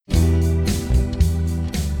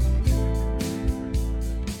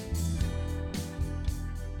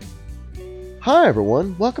Hi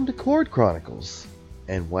everyone, welcome to Chord Chronicles.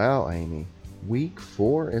 And wow, Amy, week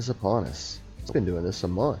 4 is upon us. It's been doing this a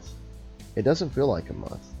month. It doesn't feel like a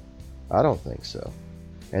month. I don't think so.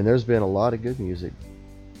 And there's been a lot of good music.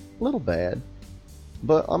 A little bad,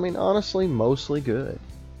 but I mean honestly mostly good.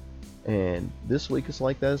 And this week is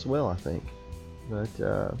like that as well, I think. But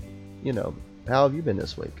how have you been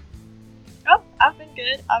this week? Oh, I've been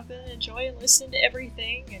good. I've been enjoying listening to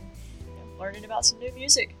everything and learning about some new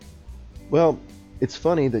music. Well, it's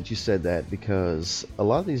funny that you said that because a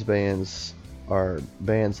lot of these bands are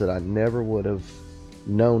bands that I never would have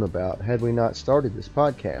known about had we not started this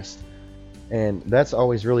podcast. And that's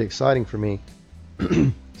always really exciting for me.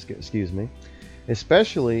 Excuse me.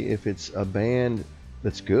 Especially if it's a band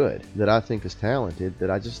that's good, that I think is talented, that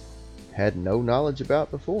I just had no knowledge about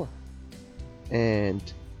before. And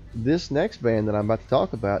this next band that I'm about to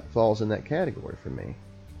talk about falls in that category for me.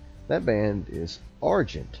 That band is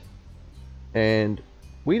Argent. And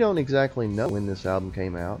we don't exactly know when this album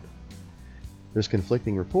came out. There's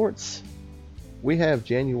conflicting reports. We have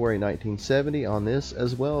January 1970 on this,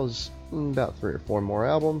 as well as about 3 or 4 more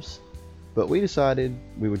albums. But we decided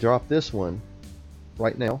we would drop this one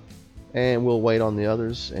right now, and we'll wait on the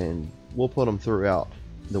others, and we'll put them throughout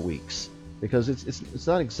the weeks. Because it's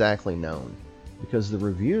not exactly known. Because the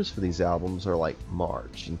reviews for these albums are like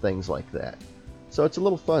March and things like that. So it's a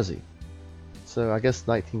little fuzzy. So I guess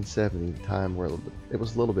 1970, the time where it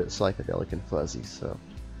was a little bit psychedelic and fuzzy. So,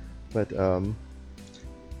 but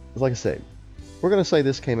like I say, we're gonna say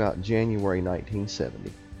this came out January 1970,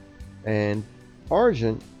 and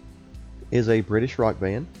Argent is a British rock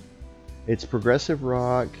band. It's progressive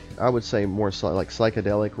rock. I would say more like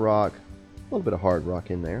psychedelic rock, a little bit of hard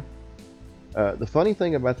rock in there. The funny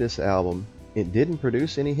thing about this album, it didn't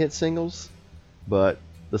produce any hit singles, but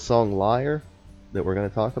the song "Liar" that we're gonna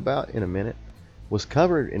talk about in a minute was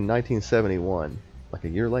covered in 1971, like a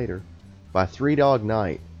year later, by Three Dog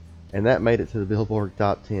Night, and that made it to the Billboard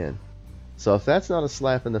Top 10. So if that's not a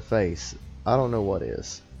slap in the face, I don't know what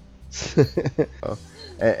is.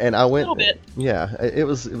 and I went, A little bit. yeah, it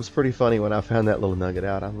was pretty funny when I found that little nugget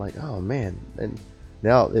out. I'm like, oh man, and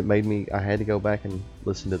now it made me, I had to go back and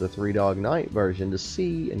listen to the Three Dog Night version to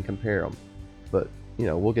see and compare them. But,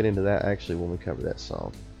 we'll get into that actually when we cover that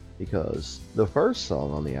song, because the first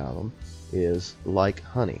song on the album is Like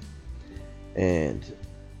Honey, and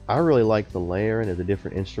I really like the layering of the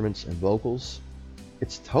different instruments and vocals.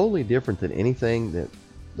 It's totally different than anything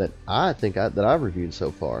that I think that I've reviewed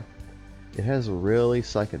so far. It has a really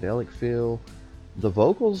psychedelic feel. The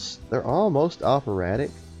vocals, they're almost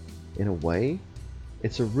operatic in a way.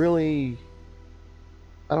 It's a really,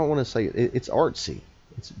 I don't want to say it's artsy.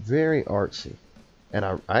 It's very artsy. And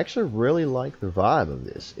I actually really like the vibe of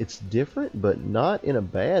this. It's different, but not in a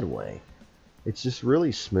bad way. It's just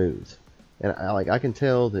really smooth, and I can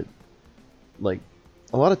tell that, like,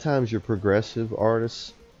 a lot of times your progressive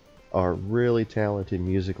artists are really talented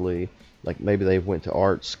musically. Like maybe they went to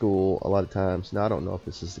art school a lot of times. Now I don't know if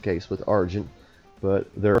this is the case with Argent, but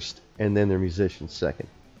they're first and then they're musicians second.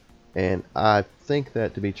 And I think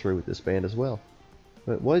that to be true with this band as well.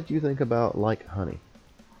 But what did you think about Like Honey?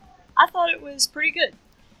 I thought it was pretty good.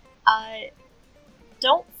 I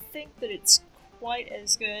don't think that it's quite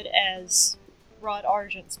as good as Rod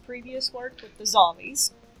Argent's previous work with the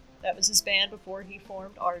Zombies. That was his band before he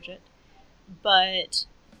formed Argent. But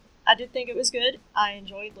I did think it was good. I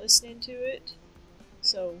enjoyed listening to it.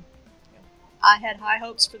 So, I had high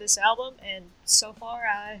hopes for this album, and so far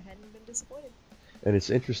I hadn't been disappointed. And it's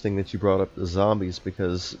interesting that you brought up the Zombies,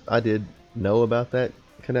 because I did know about that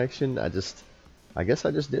connection. I guess I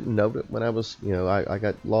just didn't note it when I was, I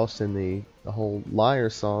got lost in the whole Liar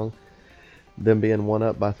song, them being one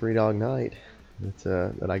up by Three Dog Night.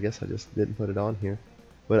 That I guess I just didn't put it on here.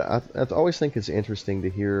 But I always think it's interesting to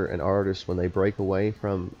hear an artist when they break away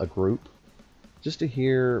from a group, just to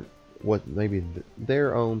hear what maybe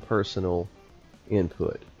their own personal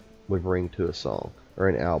input would bring to a song or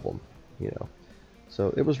an album.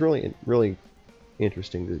 So it was really, really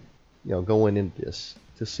interesting to, going into this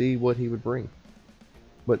to see what he would bring.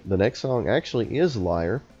 But the next song actually is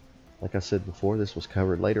Liar. Like I said before, this was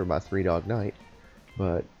covered later by Three Dog Night.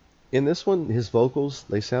 But in this one, his vocals,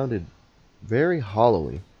 they sounded very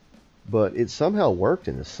hollowy, but it somehow worked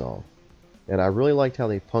in this song. And I really liked how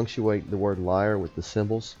they punctuate the word liar with the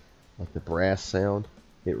cymbals, like the brass sound.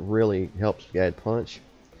 It really helps add punch.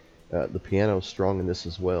 The piano's strong in this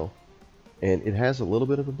as well. And it has a little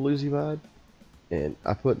bit of a bluesy vibe. And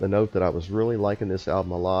I put in the note that I was really liking this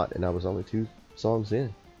album a lot, and I was only 2 songs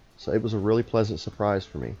in. So it was a really pleasant surprise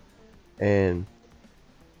for me. And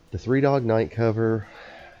the Three Dog Night cover,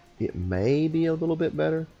 it may be a little bit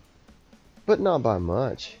better, but not by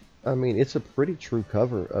much. I mean, it's a pretty true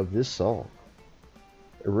cover of this song.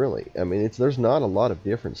 Really. I mean, there's not a lot of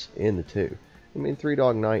difference in the two. I mean, Three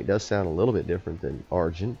Dog Night does sound a little bit different than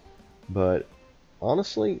Argent, but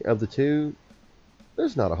honestly, of the two,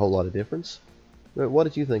 there's not a whole lot of difference. But what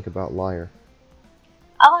did you think about Liar?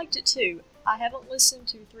 I liked it too. I haven't listened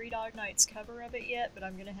to Three Dog Night's cover of it yet, but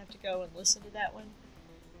I'm going to have to go and listen to that one.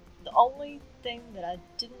 The only thing that I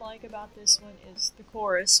didn't like about this one is the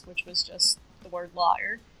chorus, which was just the word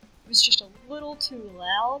liar. It was just a little too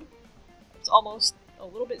loud. It was almost a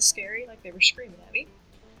little bit scary, like they were screaming at me.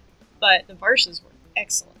 But the verses were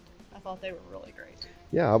excellent. I thought they were really great.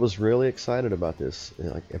 Yeah, I was really excited about this.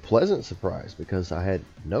 Like a pleasant surprise because I had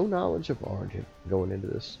no knowledge of Argent going into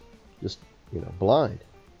this. Just, blind.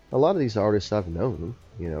 A lot of these artists I've known,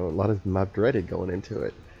 a lot of them I've dreaded going into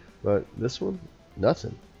it. But this one,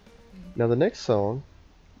 nothing. Now the next song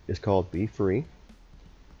is called Be Free.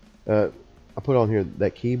 I put on here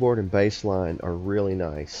that keyboard and bass line are really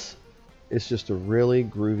nice. It's just a really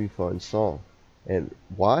groovy, fun song. And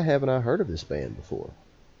why haven't I heard of this band before?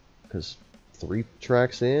 Because 3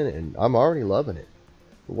 tracks in and I'm already loving it.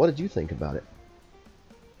 But what did you think about it?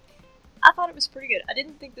 I thought it was pretty good. I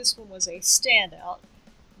didn't think this one was a standout,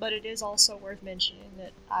 but it is also worth mentioning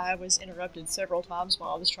that I was interrupted several times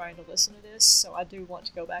while I was trying to listen to this, so I do want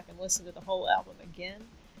to go back and listen to the whole album again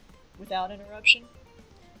without interruption.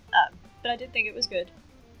 But I did think it was good.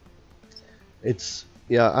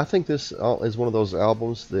 I think this is one of those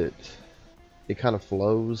albums that it kind of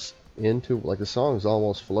flows into, like the songs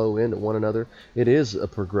almost flow into one another. It is a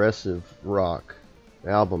progressive rock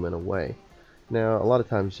album in a way. Now, a lot of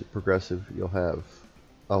times progressive, you'll have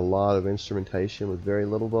a lot of instrumentation with very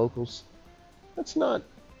little vocals. That's not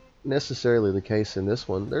necessarily the case in this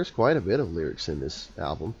one. There's quite a bit of lyrics in this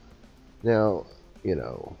album. Now,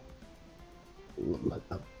 now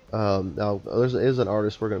there is an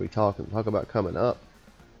artist we're going to be talking about coming up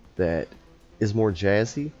that is more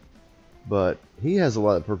jazzy, but he has a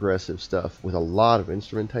lot of progressive stuff with a lot of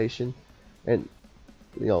instrumentation, and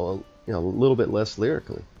a little bit less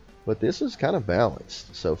lyrically. But this is kind of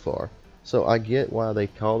balanced so far. So I get why they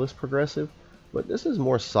call this progressive, but this is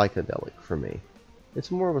more psychedelic for me.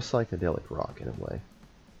 It's more of a psychedelic rock in a way,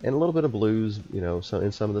 and a little bit of blues, so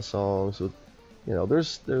in some of the songs. With,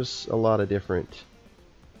 there's a lot of different,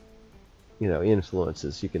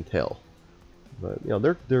 influences you can tell. But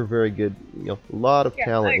they're very good. A lot of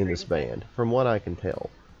talent in this band, from what I can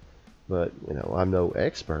tell. But I'm no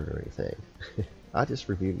expert or anything. I just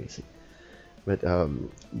review music. But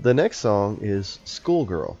the next song is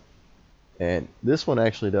Schoolgirl. And this one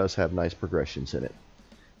actually does have nice progressions in it.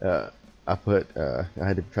 I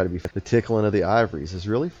had to try to be the tickling of the ivories is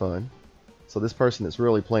really fun. So this person that's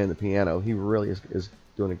really playing the piano, he really is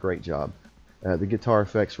doing a great job. The guitar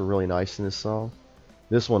effects were really nice in this song.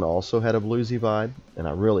 This one also had a bluesy vibe, and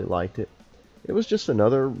I really liked it. It was just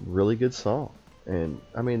another really good song. And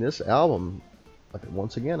I mean, this album,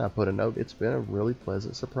 once again, I put a note, it's been a really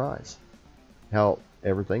pleasant surprise. How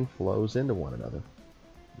everything flows into one another.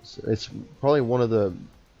 It's probably one of the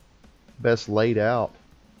best laid out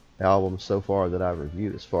albums so far that I've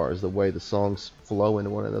reviewed, as far as the way the songs flow into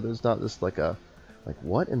one another. It's not just like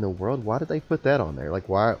what in the world? Why did they put that on there?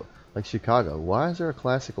 Why? Like Chicago, why is there a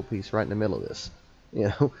classical piece right in the middle of this?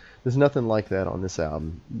 There's nothing like that on this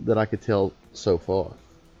album that I could tell so far.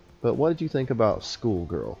 But what did you think about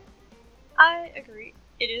Schoolgirl? I agree.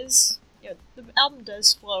 It is, the album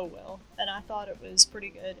does flow well, and I thought it was pretty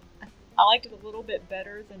good. I liked it a little bit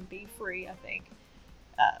better than Be Free, I think.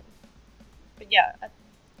 But yeah,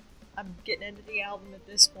 I'm getting into the album at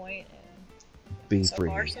this point, and Be so free.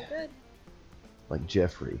 far so good. Like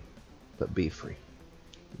Jeffrey, but be free.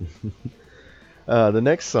 The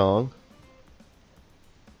next song.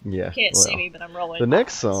 Yeah. You can't see me, but I'm rolling. The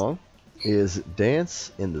next song is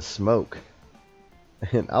Dance in the Smoke.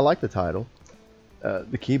 And I like the title.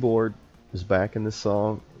 The keyboard is back in this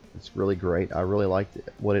song. It's really great. I really liked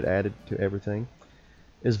what it added to everything.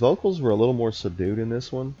 His vocals were a little more subdued in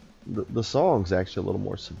this one. The song's actually a little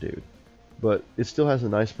more subdued. But it still has a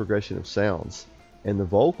nice progression of sounds. And the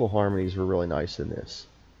vocal harmonies were really nice in this.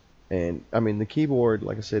 And, I mean, the keyboard,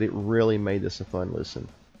 like I said, it really made this a fun listen.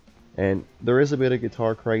 And there is a bit of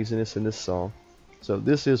guitar craziness in this song. So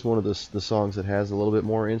this is one of the songs that has a little bit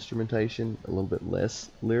more instrumentation, a little bit less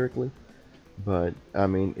lyrically. But, I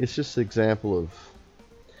mean, it's just an example of,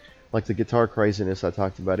 like the guitar craziness I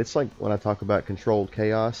talked about. It's like when I talk about controlled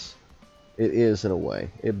chaos. It is in a way.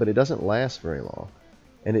 But it doesn't last very long.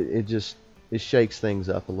 And it shakes things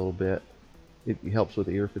up a little bit. It helps with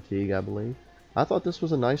ear fatigue, I believe. I thought this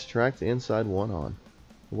was a nice track to Inside One on.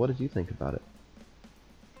 What did you think about it?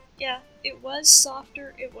 Yeah, it was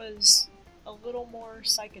softer. It was a little more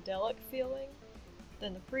psychedelic feeling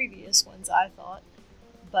than the previous ones, I thought,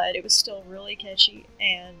 but it was still really catchy,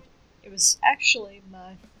 and it was actually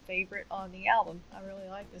my favorite on the album. I really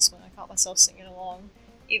like this one. I caught myself singing along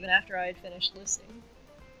even after I had finished listening.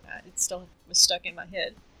 It still was stuck in my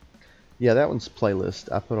head. Yeah, that one's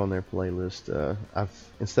playlist. I put on their playlist. I've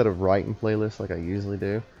instead of writing playlists like I usually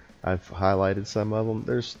do, I've highlighted some of them.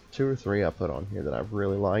 There's two or three I put on here that I've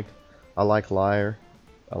really liked. I like Liar.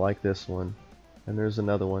 I like this one, and there's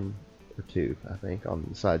another one or two I think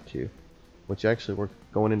on side two, which actually we're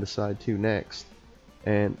going into side two next.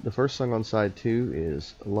 And the first song on side two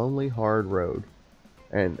is Lonely Hard Road,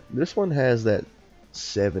 and this one has that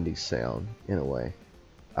 70s sound in a way.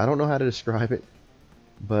 I don't know how to describe it,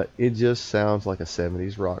 but it just sounds like a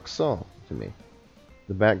 70s rock song to me.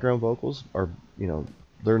 The background vocals are, you know,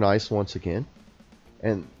 they're nice once again.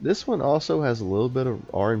 And this one also has a little bit of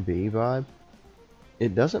R&B vibe.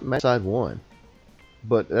 It doesn't match side one,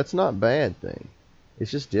 but that's not a bad thing. It's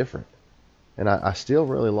just different. And I still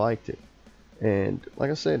really liked it. And like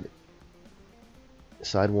I said,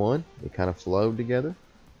 side one, it kind of flowed together.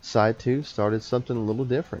 Side two started something a little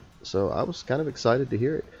different. So I was kind of excited to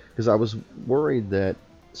hear it because I was worried that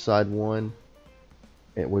side one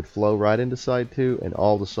it would flow right into side two and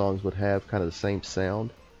all the songs would have kind of the same sound.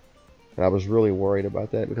 And I was really worried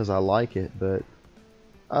about that because I like it, but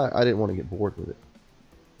I didn't want to get bored with it.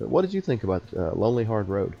 But what did you think about Lonely Hard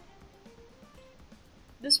Road?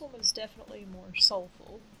 This one was definitely more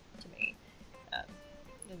soulful to me um,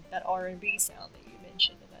 than that R&B sound that you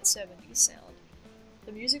mentioned and that 70s sound.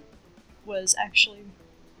 The music was actually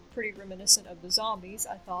pretty reminiscent of the Zombies,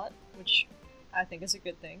 I thought, which I think is a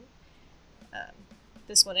good thing. Um,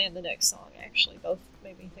 this one and the next song actually both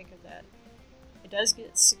made me think of that. It does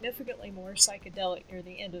get significantly more psychedelic near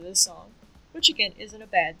the end of this song, which again isn't a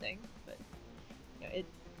bad thing, but it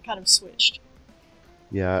kind of switched.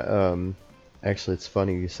 Yeah, actually, it's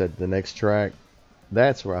funny you said the next track.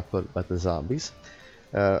 That's where I put about the Zombies.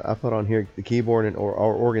 I put on here the keyboard and or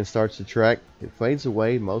organ starts the track. It fades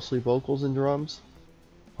away, mostly vocals and drums.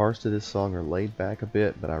 Parts of this song are laid back a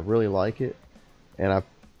bit, but I really like it. And I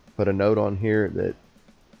put a note on here that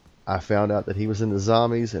I found out that he was in the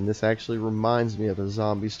Zombies, and this actually reminds me of a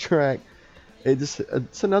Zombies track.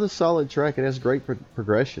 It's another solid track. It has great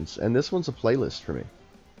progressions, and this one's a playlist for me.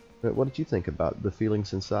 But what did you think about the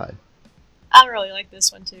feelings inside? I really like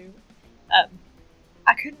this one too. Um,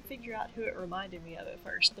 I couldn't figure out who it reminded me of at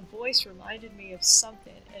first. The voice reminded me of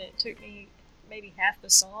something, and it took me maybe half the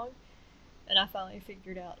song, and I finally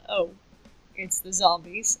figured out, oh, it's the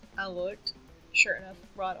Zombies. I looked. Sure enough,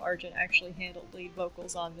 Rod Argent actually handled lead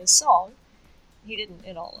vocals on this song. He didn't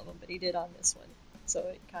in all of them, but he did on this one. So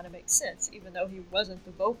it kind of makes sense. Even though he wasn't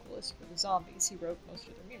the vocalist for the Zombies, he wrote most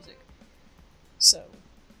of their music. So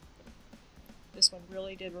this one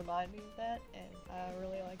really did remind me of that, and I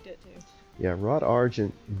really liked it too. Yeah, Rod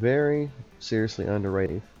Argent, very seriously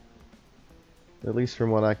underrated, at least from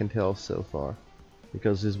what I can tell so far,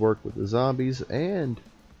 because his work with the Zombies and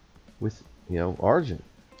with Argent,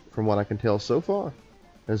 from what I can tell so far,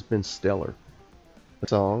 has been stellar. The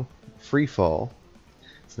song "Free Fall,"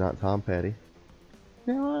 it's not Tom Petty.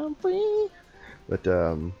 Now I'm free. But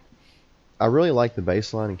I really like the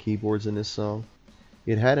bass line and keyboards in this song.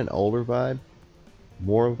 It had an older vibe,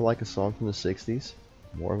 more of like a song from the '60s,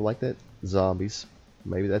 more of like that Zombies.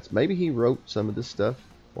 Maybe he wrote some of this stuff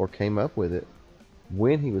or came up with it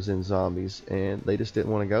when he was in Zombies, and they just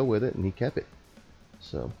didn't want to go with it, and he kept it.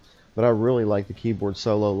 So, but I really like the keyboard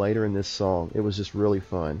solo later in this song. It was just really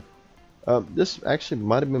fun. This actually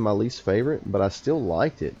might have been my least favorite, but I still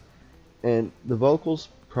liked it. And the vocals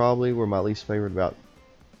probably were my least favorite about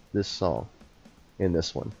this song in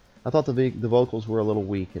this one. I thought the vocals were a little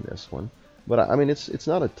weak in this one. But I mean, it's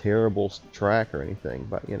not a terrible track or anything.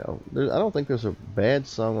 But I don't think there's a bad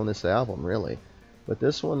song on this album really. But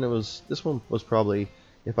this one was probably,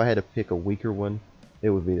 if I had to pick a weaker one, it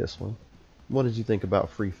would be this one. What did you think about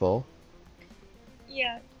Free Fall?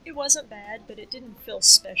 Yeah, it wasn't bad, but it didn't feel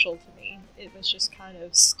special to me. It was just kind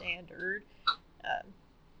of standard,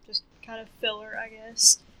 just kind of filler, I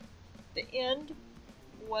guess. The end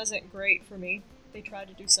wasn't great for me. They tried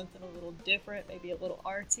to do something a little different, maybe a little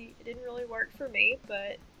artsy. It didn't really work for me,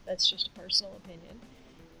 but that's just a personal opinion.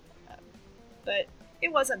 Um, but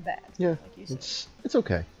it wasn't bad. Yeah, like you said. It's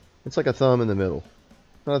okay. It's like a thumb in the middle,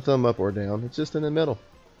 not a thumb up or down. It's just in the middle.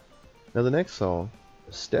 Now the next song,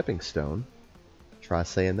 Stepping Stone. Try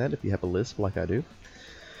saying that if you have a lisp like I do.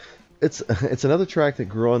 It's another track that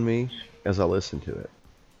grew on me as I listened to it.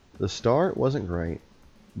 The start wasn't great,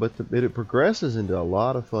 but it progresses into a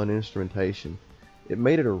lot of fun instrumentation. it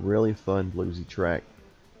made it a really fun bluesy track.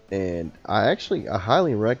 And I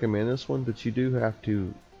highly recommend this one, but you do have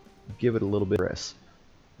to give it a little bit of rest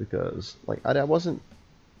because like I wasn't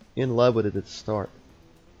in love with it at the start,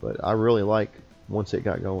 but I really like once it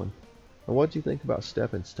got going. And what do you think about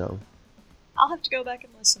Stepping Stone? I'll have to go back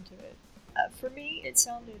and listen to it. For me, it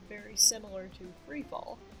sounded very similar to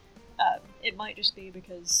Freefall. It might just be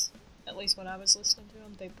because, at least when I was listening to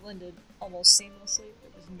them, they blended almost seamlessly.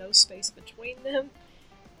 There was no space between them.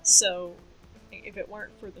 So, if it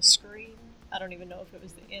weren't for the scream, I don't even know if it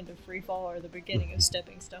was the end of Freefall or the beginning of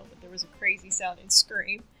Stepping Stone, but there was a crazy sounding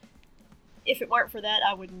scream. If it weren't for that,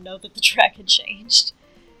 I wouldn't know that the track had changed.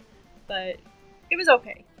 But it was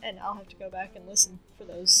okay, and I'll have to go back and listen for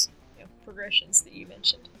those progressions that you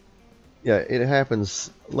mentioned. Yeah, it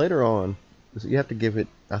happens later on. You have to give it,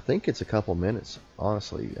 I think it's a couple minutes,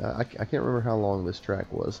 honestly. I can't remember how long this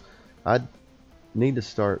track was. I need to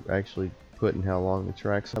start actually putting how long the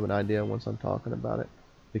tracks. I have an idea once I'm talking about it,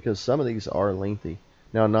 because some of these are lengthy.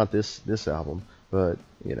 Now, not this album, but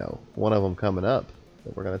one of them coming up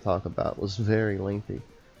that we're going to talk about was very lengthy.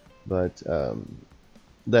 But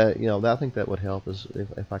that I think that would help is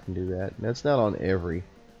if I can do that. And it's not on every,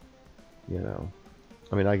 you know.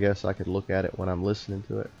 I mean, I guess I could look at it when I'm listening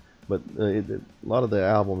to it, but a lot of the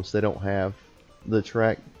albums they don't have the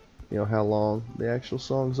track, how long the actual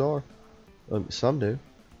songs are. Some do,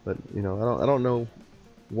 but I don't know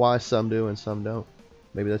why some do and some don't.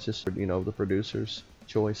 Maybe that's just the producer's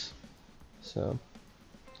choice. So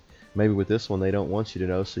maybe with this one they don't want you to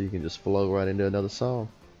know, so you can just flow right into another song.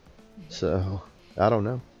 So I don't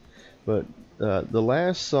know, but the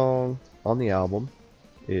last song on the album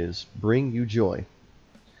is "Bring You Joy."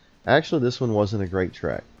 Actually, this one wasn't a great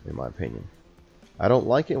track, in my opinion. I don't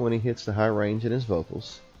like it when he hits the high range in his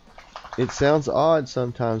vocals. It sounds odd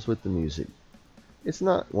sometimes with the music. It's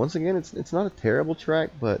not, once again, it's not a terrible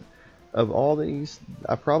track, but of all these,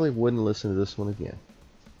 I probably wouldn't listen to this one again.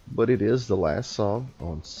 But it is the last song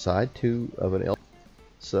on side 2 of an LP,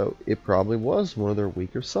 so it probably was one of their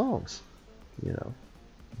weaker songs, you know.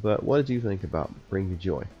 But what did you think about Bring You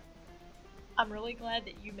Joy? I'm really glad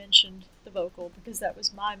that you mentioned the vocal because that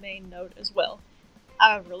was my main note as well.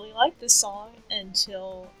 I really liked this song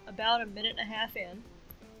until about a minute and a half in,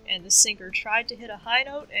 and the singer tried to hit a high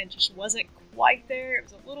note and just wasn't quite there. It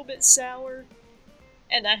was a little bit sour,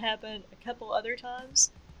 and that happened a couple other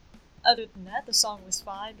times. Other than that, the song was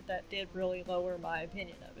fine, but that did really lower my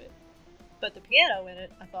opinion of it. But the piano in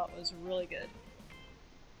it, I thought was really good.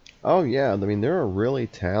 Oh yeah, I mean they're a really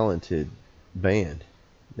talented band.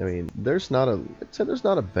 I mean, there's not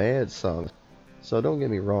a bad song. So don't get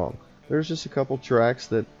me wrong. There's just a couple tracks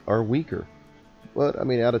that are weaker. But I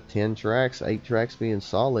mean, out of 10 tracks, 8 tracks being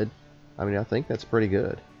solid, I mean, I think that's pretty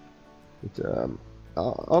good.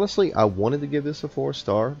 Honestly, I wanted to give this a 4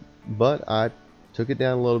 star, but I took it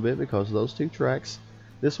down a little bit because of those 2 tracks.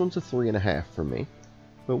 This one's a 3.5 for me.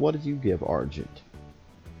 But what did you give Argent?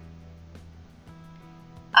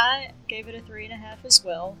 I gave it a 3.5 as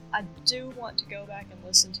well. I do want to go back and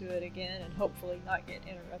listen to it again and hopefully not get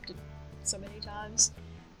interrupted so many times.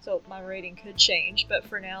 So my rating could change, but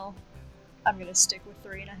for now, I'm going to stick with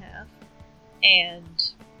 3.5. And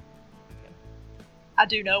I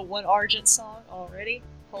do know one Argent song already,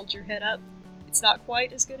 Hold Your Head Up. It's not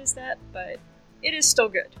quite as good as that, but it is still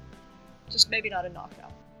good. Just maybe not a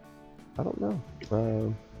knockout. I don't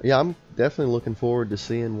know. Yeah, I'm definitely looking forward to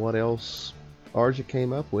seeing what else Argent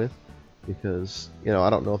came up with, because I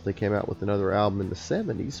don't know if they came out with another album in the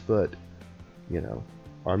 70s, but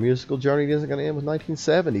our musical journey isn't going to end with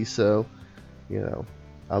 1970, so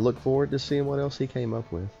I look forward to seeing what else he came up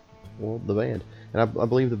with. Well, the band, and I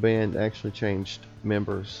believe the band actually changed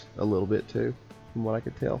members a little bit too, from what I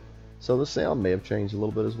could tell. So the sound may have changed a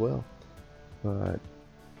little bit as well. But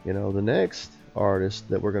the next artist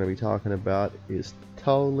that we're going to be talking about is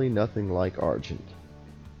totally nothing like Argent.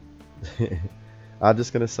 I'm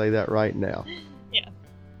just going to say that right now. Yeah.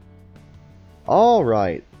 All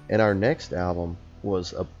right, and our next album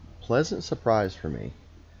was a pleasant surprise for me.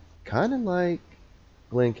 Kind of like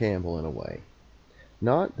Glenn Campbell in a way.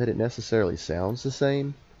 Not that it necessarily sounds the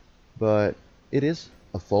same, but it is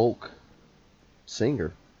a folk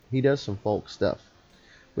singer. He does some folk stuff.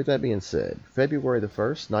 With that being said, February the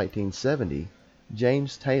 1st, 1970,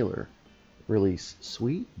 James Taylor released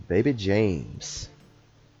Sweet Baby James.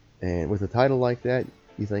 And with a title like that,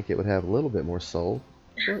 you think it would have a little bit more soul.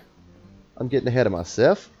 But I'm getting ahead of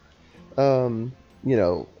myself.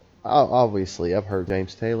 Obviously I've heard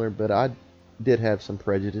James Taylor, but I did have some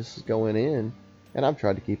prejudices going in, and I've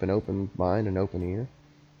tried to keep an open mind and open ear.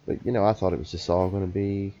 But I thought it was just all going to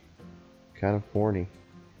be kind of corny.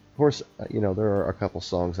 course, there are a couple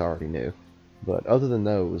songs I already knew, but other than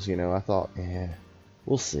those, I thought,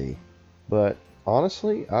 we'll see. But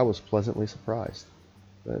honestly, I was pleasantly surprised.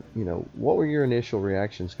 But, what were your initial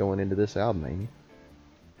reactions going into this album, Amy?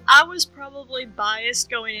 I was probably biased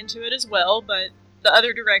going into it as well, but the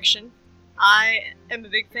other direction. I am a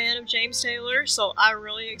big fan of James Taylor, so I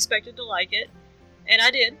really expected to like it. And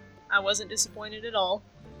I did. I wasn't disappointed at all.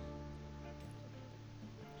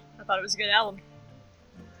 I thought it was a good album.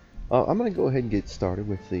 I'm going to go ahead and get started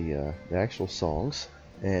with the actual songs.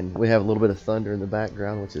 And we have a little bit of thunder in the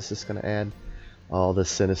background, which is just going to add all the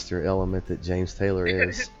sinister element that James Taylor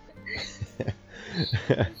is.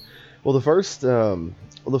 Well, the first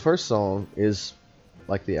song is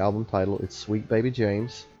like the album title. It's Sweet Baby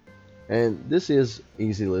James. And this is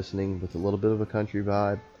easy listening with a little bit of a country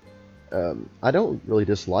vibe. I don't really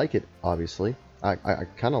dislike it, obviously. I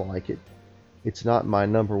kind of like it. It's not my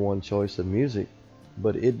number one choice of music,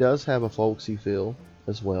 but it does have a folksy feel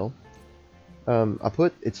as well.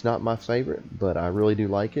 It's not my favorite, but I really do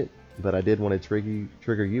like it. But I did want to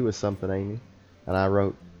trigger you with something, Amy. And I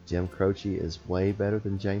wrote, Jim Croce is way better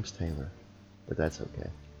than James Taylor. But that's okay.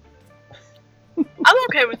 I'm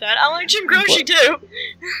okay with that. I like Jim Croce too.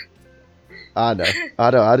 I know.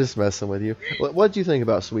 I'm just messing with you. What did you think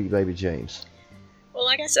about Sweet Baby James? Well,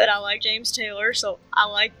 like I said, I like James Taylor, so I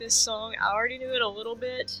like this song. I already knew it a little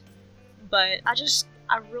bit, but I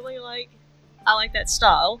really like that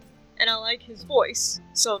style, and I like his voice.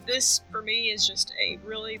 So this, for me, is just a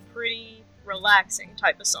really pretty, relaxing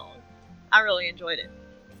type of song. I really enjoyed it.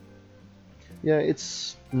 Yeah,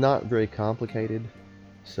 it's not very complicated,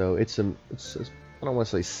 so it's I don't want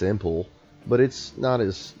to say simple, but it's not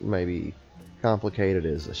as maybe complicated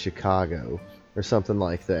as a Chicago or something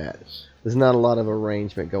like that. There's not a lot of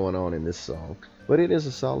arrangement going on in this song, but it is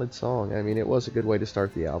a solid song. I mean, it was a good way to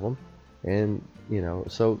start the album, and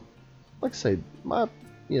so like I say,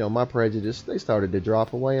 my prejudice, they started to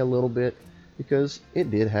drop away a little bit because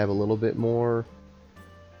it did have a little bit more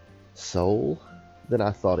soul than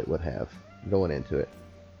I thought it would have going into it.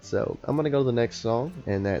 So I'm going to go to the next song,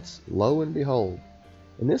 and that's Lo and Behold.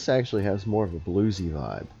 And this actually has more of a bluesy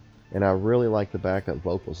vibe, and I really like the backup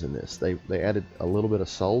vocals in this. They added a little bit of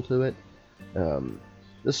soul to it.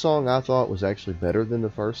 This song I thought was actually better than the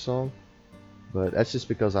first song, but that's just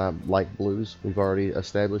because I like blues. We've already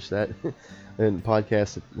established that in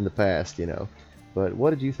podcasts in the past, But what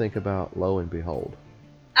did you think about Lo and Behold?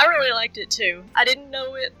 I really liked it too. I didn't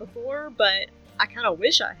know it before, but I kind of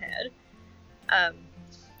wish I had.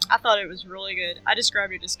 I thought it was really good. I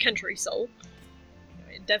described it as country soul.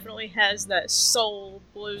 It definitely has that soul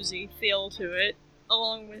bluesy feel to it,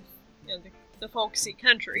 along with the folksy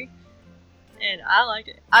country, and I liked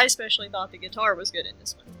it. I especially thought the guitar was good in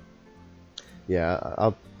this one.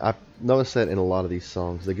 Yeah, I've noticed that in a lot of these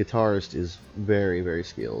songs. The guitarist is very, very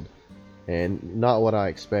skilled, and not what I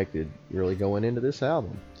expected really going into this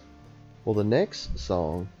album. Well, the next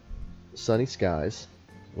song, Sunny Skies,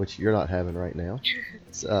 which you're not having right now,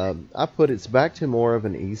 it's back to more of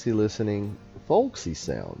an easy listening, folksy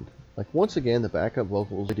sound. Like, once again, the backup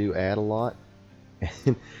vocals do add a lot.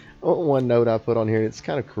 And one note I put on here, it's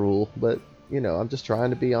kind of cruel, but I'm just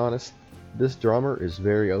trying to be honest. This drummer is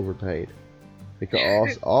very overpaid,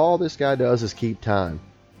 because all this guy does is keep time.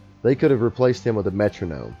 They could have replaced him with a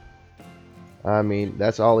metronome. I mean,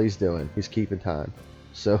 that's all he's doing. He's keeping time.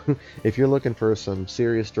 So if you're looking for some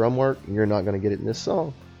serious drum work, you're not going to get it in this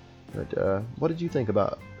song. But what did you think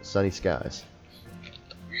about Sunny Skies?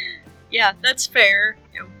 Yeah, that's fair.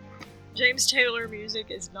 James Taylor music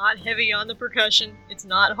is not heavy on the percussion. It's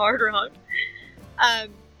not hard rock.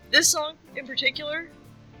 This song in particular,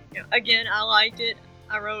 again, I liked it.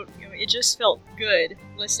 I wrote, it just felt good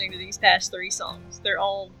listening to these past three songs. They're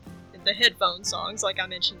all the headphone songs, like I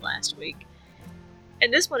mentioned last week.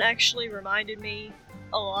 And this one actually reminded me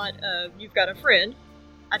a lot of You've Got a Friend.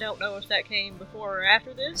 I don't know if that came before or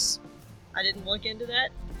after this. I didn't look into that,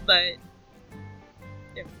 but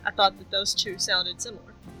I thought that those two sounded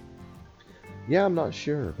similar. Yeah, I'm not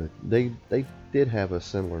sure, but they did have a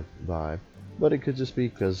similar vibe. But it could just be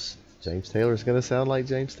because James Taylor's going to sound like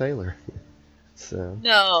James Taylor. So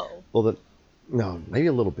No. Well, no, maybe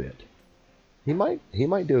a little bit. He might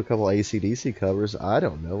do a couple AC/DC covers. I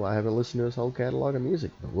don't know. I haven't listened to his whole catalog of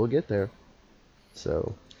music, but we'll get there.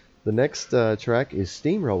 So the next track is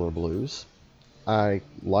Steamroller Blues. I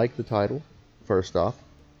like the title, first off,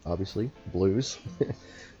 obviously, blues.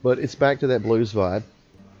 But it's back to that blues vibe.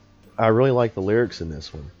 I really like the lyrics in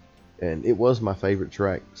this one, and it was my favorite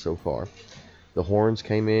track so far. The horns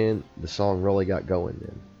came in, the song really got going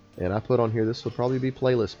then. And I put on here, this will probably be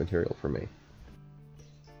playlist material for me.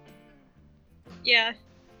 Yeah,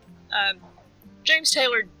 James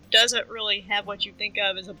Taylor doesn't really have what you think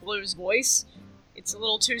of as a blues voice. It's a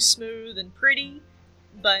little too smooth and pretty,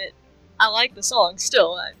 but I like the song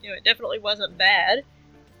still. It definitely wasn't bad.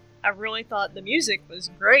 I really thought the music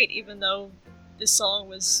was great, even though this song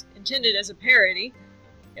was intended as a parody.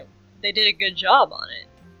 They did a good job on it.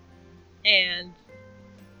 And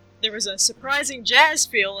there was a surprising jazz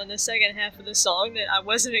feel in the second half of the song that I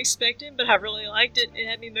wasn't expecting, but I really liked it. It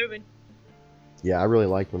had me moving. Yeah, I really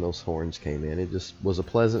liked when those horns came in. It just was a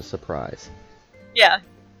pleasant surprise. Yeah.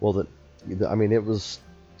 Well, it was,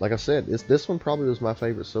 like I said, this one probably was my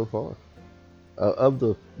favorite so far of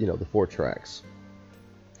the the 4 tracks.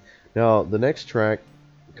 Now the next track,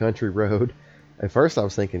 Country Road. At first I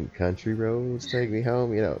was thinking Country Roads Take Me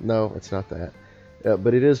Home. No, it's not that.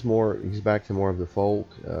 But it is more. He's back to more of the folk,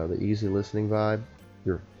 the easy listening vibe.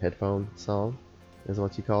 Your headphone song is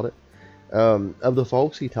what you called it. Of the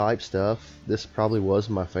folksy type stuff, this probably was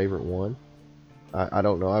my favorite one. I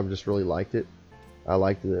don't know. I just really liked it. I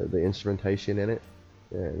liked the instrumentation in it.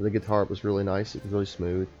 The guitar was really nice. It was really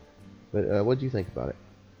smooth. But what do you think about it?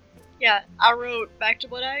 Yeah, I wrote back to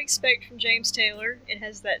what I expect from James Taylor. It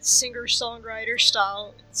has that singer-songwriter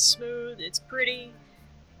style. It's smooth. It's pretty.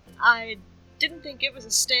 I didn't think it was a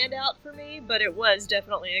standout for me, but it was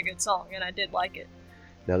definitely a good song, and I did like it.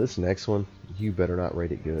 Now this next one, you better not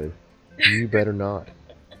rate it good. You better not.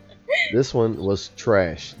 This one was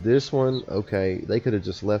trash. This one, okay, they could have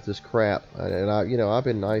just left this crap. And I've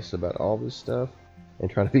been nice about all this stuff and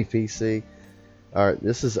trying to be PC. All right,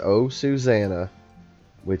 this is Oh Susanna,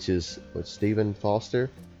 which is what Stephen Foster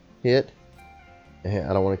hit. I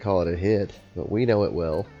don't want to call it a hit, but we know it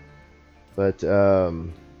well. But I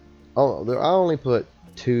only put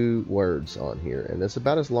 2 words on here, and it's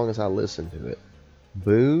about as long as I listened to it.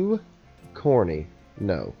 Boo, corny.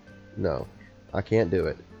 No, I can't do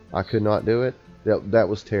it. I could not do it. That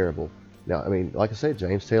was terrible. Now, like I said,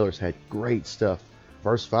 James Taylor's had great stuff.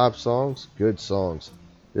 First 5 songs, good songs.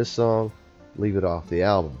 This song, leave it off the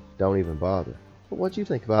album. Don't even bother. But what do you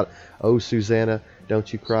think about it? Oh, Susanna,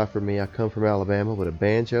 don't you cry for me. I come from Alabama with a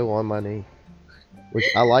banjo on my knee. Which,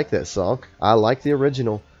 I like that song. I like the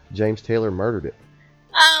original. James Taylor murdered it.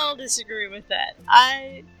 I'll disagree with that.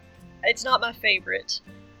 It's not my favorite,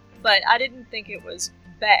 but I didn't think it was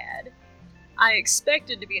bad. I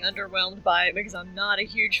expected to be underwhelmed by it because I'm not a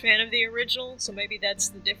huge fan of the original, so maybe that's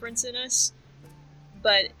the difference in us.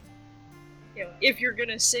 But, if you're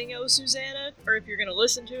gonna sing Oh Susanna, or if you're gonna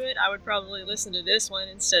listen to it, I would probably listen to this one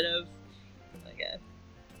instead of,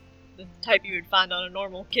 the type you would find on a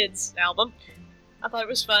normal kid's album. I thought it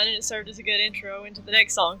was fun, and it served as a good intro into the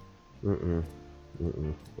next song.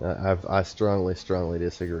 I strongly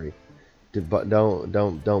disagree. But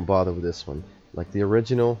don't bother with this one. Like the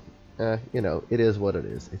original, it is what it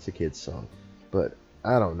is. It's a kid's song. But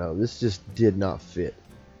I don't know. This just did not fit.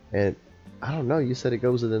 And I don't know. You said it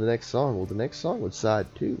goes into the next song. Well, the next song was side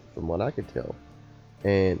 2, from what I could tell,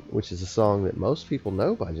 and which is a song that most people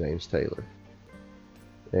know by James Taylor.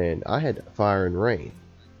 And I had Fire and Rain,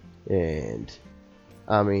 and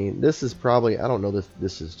this is probably, I don't know if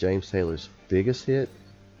this is James Taylor's biggest hit,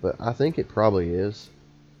 but I think it probably is.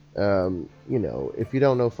 If you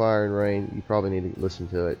don't know Fire and Rain, you probably need to listen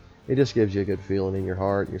to it. It just gives you a good feeling in your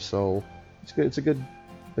heart and your soul. It's good. It's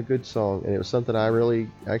a good song, and it was something I really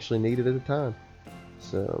actually needed at the time.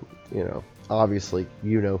 So, obviously,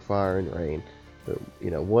 Fire and Rain. But,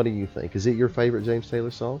 what do you think? Is it your favorite James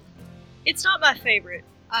Taylor song? It's not my favorite.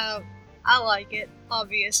 I like it.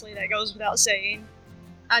 Obviously, that goes without saying.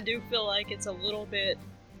 I do feel like it's a little bit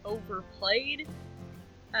overplayed,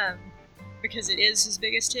 because it is his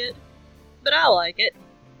biggest hit. But I like it.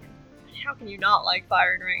 How can you not like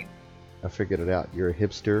Fire and Rain? I figured it out. You're a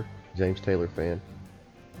hipster James Taylor fan.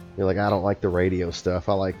 You're like, I don't like the radio stuff.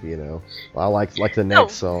 I like, I like the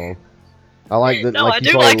next song. I like the. No, like, I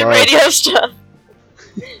do like the radio stuff.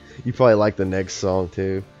 You probably like the next song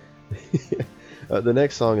too. The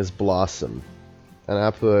next song is Blossom, and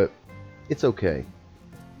I put, it's okay.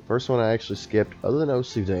 First one I actually skipped, other than Oh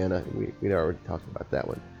Susanna. We'd already talked about that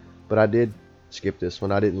one, but I did skip this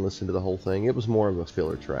one. I didn't listen to the whole thing. It was more of a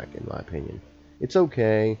filler track, in my opinion. It's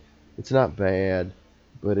okay. It's not bad,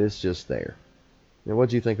 but it's just there. And what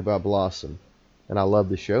do you think about Blossom? And I love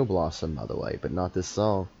the show Blossom, by the way, but not this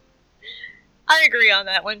song. I agree on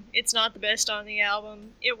that one. It's not the best on the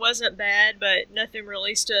album. It wasn't bad, but nothing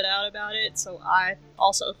really stood out about it, so I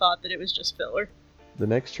also thought that it was just filler. The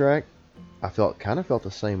next track, I kind of felt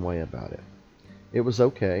the same way about it. It was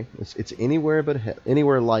okay. It's anywhere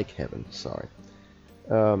like heaven. Sorry.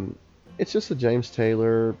 It's just a James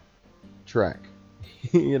Taylor track.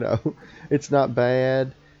 It's not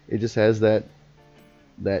bad. It just has that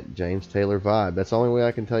that James Taylor vibe. That's the only way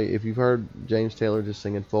I can tell you. If you've heard James Taylor just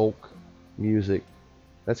singing folk music,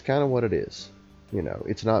 that's kind of what it is. You know,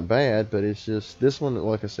 it's not bad, but it's just this one,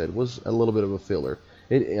 like I said, was a little bit of a filler.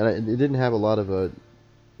 It didn't have a lot of a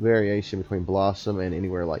variation between Blossom and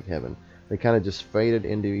Anywhere Like Heaven. They kind of just faded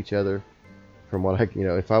into each other. From what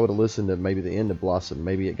if I would have listened to maybe the end of Blossom,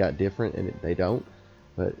 maybe it got different, and they don't.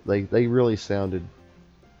 But they really sounded,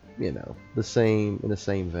 the same in the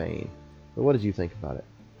same vein. But what did you think about it?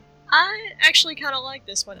 I actually kind of like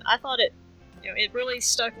this one. I thought it really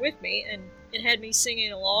stuck with me, and it had me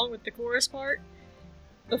singing along with the chorus part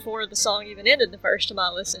before the song even ended the first time I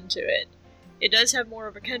listened to it. It does have more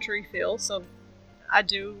of a country feel, so I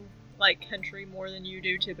do like country more than you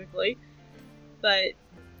do typically, but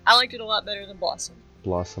I liked it a lot better than Blossom.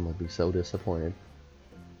 Blossom would be so disappointed.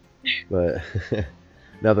 But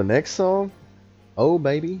now the next song, Oh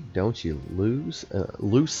Baby, Don't You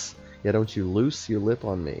Don't You Loose Your Lip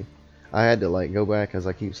on Me. I had to go back as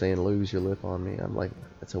I keep saying Lose Your Lip on Me. I'm like,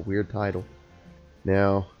 that's a weird title.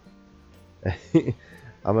 Now, I'm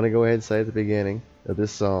going to go ahead and say at the beginning of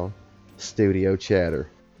this song, studio chatter.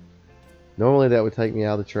 Normally that would take me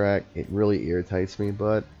out of the track. It really irritates me,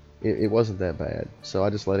 but it wasn't that bad, so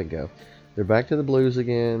I just let it go. They're back to the blues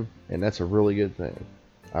again, and that's a really good thing.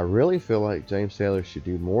 I really feel like James Taylor should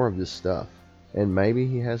do more of this stuff, and maybe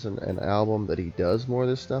he has an album that he does more of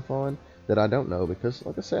this stuff on that I don't know, because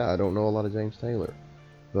like I said, I don't know a lot of James Taylor.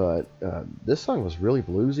 But this song was really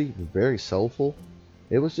bluesy, very soulful.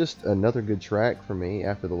 It was just another good track for me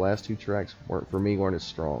after the last two tracks weren't as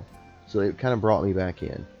strong. So it kind of brought me back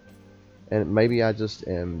in. And maybe I just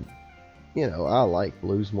am, I like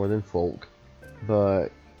blues more than folk. But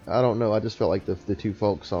I don't know, I just felt like the two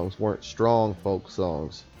folk songs weren't strong folk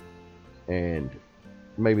songs. And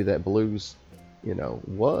maybe that blues,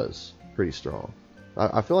 was pretty strong.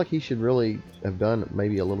 I feel like he should really have done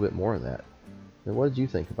maybe a little bit more of that. And what did you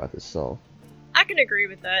think about this song? I can agree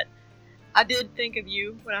with that. I did think of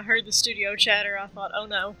you when I heard the studio chatter. I thought, oh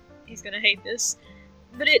no, he's gonna hate this.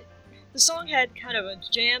 But the song had kind of a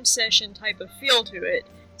jam session type of feel to it,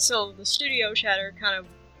 so the studio chatter kind of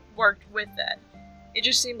worked with that. It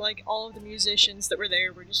just seemed like all of the musicians that were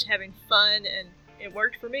there were just having fun, and it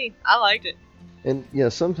worked for me. I liked it. And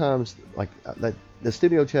sometimes that the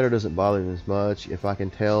studio chatter doesn't bother me as much if I can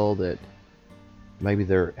tell that maybe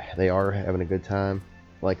they are having a good time.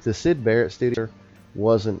 Like the Syd Barrett studio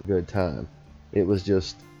wasn't a good time. It was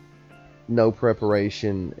just no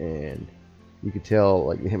preparation, and you could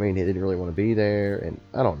tell he didn't really want to be there, and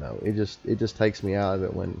I don't know. It just takes me out of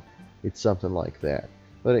it when it's something like that.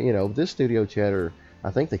 But this studio chatter,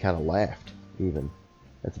 I think they kind of laughed even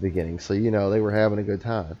at the beginning, so they were having a good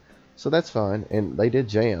time. So that's fine, and they did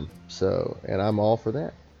jam. And I'm all for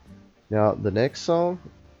that. Now the next song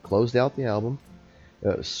closed out the album,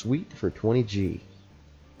 Sweet for 20G.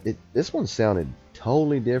 This one sounded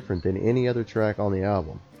totally different than any other track on the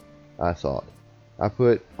album, I thought. I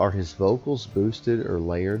put, are his vocals boosted or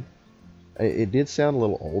layered? It did sound a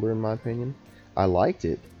little older in my opinion. I liked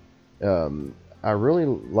it. I really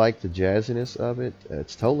liked the jazziness of it.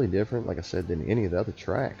 It's totally different, like I said, than any of the other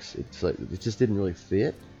tracks. It just didn't really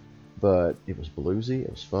fit, but it was bluesy. It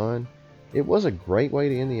was fun. It was a great way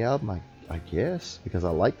to end the album, I guess, because I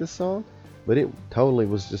like this song. But it totally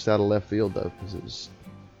was just out of left field, though, because it was,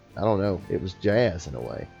 I don't know, it was jazz in a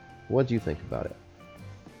way. What do you think about it?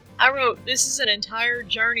 I wrote, this is an entire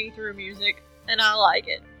journey through music, and I like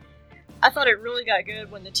it. I thought it really got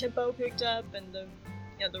good when the tempo picked up and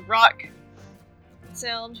the rock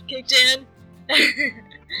sound kicked in.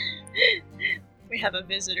 We have a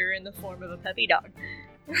visitor in the form of a puppy dog.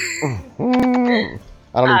 I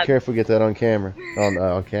don't even care if we get that on camera,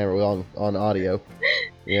 on audio.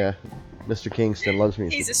 Yeah. Mr. Kingston loves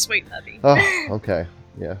music. He's a sweet puppy. Oh, okay.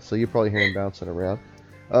 Yeah, so you probably hear him bouncing around.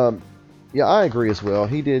 Yeah, I agree as well.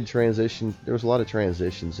 He did transition. There was a lot of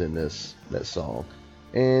transitions in that song.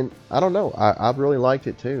 And I don't know. I really liked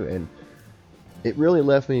it too. And it really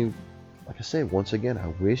left me, like I said, once again, I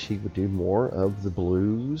wish he would do more of the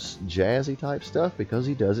blues, jazzy type stuff because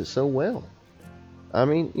he does it so well. I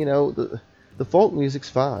mean, the folk music's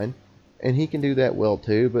fine. And he can do that well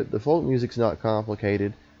too. But the folk music's not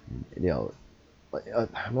complicated. I'm going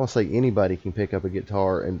to say anybody can pick up a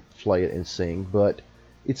guitar and play it and sing, but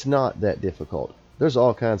it's not that difficult. There's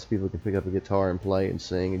all kinds of people who can pick up a guitar and play and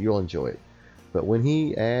sing, and you'll enjoy it. But when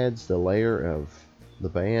he adds the layer of the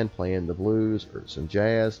band playing the blues or some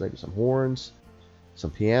jazz, maybe some horns,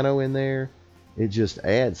 some piano in there, it just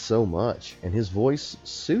adds so much, and his voice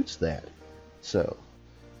suits that. So,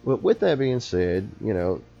 but with that being said,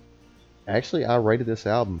 actually I rated this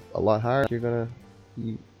album a lot higher than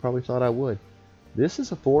you probably thought I would. This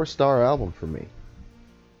is a 4-star album for me.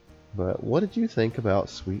 But what did you think about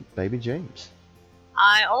Sweet Baby James?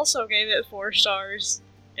 I also gave it 4 stars.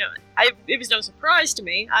 It was no surprise to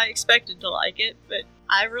me. I expected to like it, but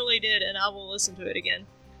I really did, and I will listen to it again.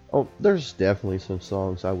 Oh, there's definitely some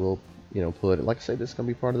songs I will, put. Like I say, this is gonna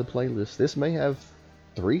be part of the playlist. This may have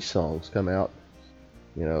 3 songs come out.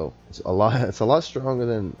 It's a lot. It's a lot stronger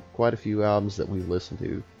than quite a few albums that we've listened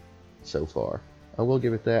to so far. I will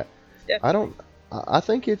give it that. Definitely. I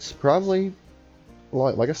think it's probably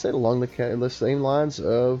like I said, along the same lines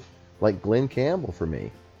of like Glenn Campbell for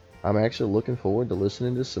me. I'm actually looking forward to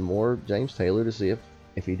listening to some more James Taylor to see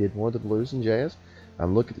if he did more of the blues and jazz.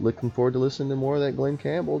 I'm looking forward to listening to more of that Glenn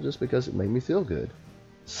Campbell just because it made me feel good.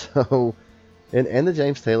 So, and the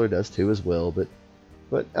James Taylor does too as well. But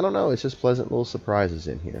I don't know. It's just pleasant little surprises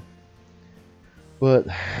in here. But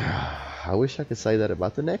I wish I could say that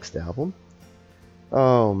about the next album.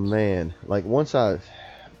 Oh man,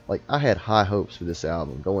 I had high hopes for this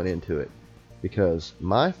album going into it because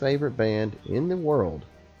my favorite band in the world,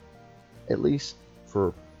 at least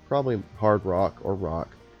for probably hard rock or rock,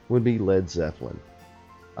 would be Led Zeppelin.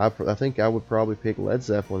 I think I would probably pick Led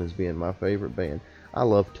Zeppelin as being my favorite band. I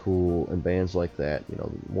love Tool and bands like that,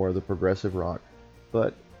 more of the progressive rock.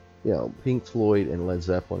 But, Pink Floyd and Led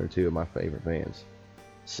Zeppelin are 2 of my favorite bands.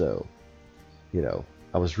 So,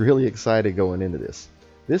 I was really excited going into this.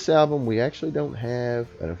 This album, we actually don't have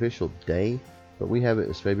an official day, but we have it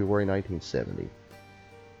as February 1970.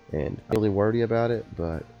 And I'm really wordy about it,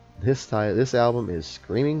 but this album is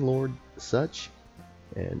Screaming Lord Sutch,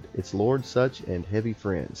 and it's Lord Sutch and Heavy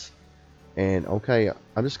Friends. And okay,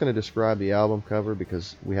 I'm just going to describe the album cover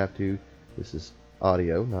because we have to. This is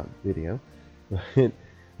audio, not video.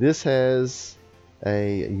 This has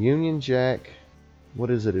a Union Jack. What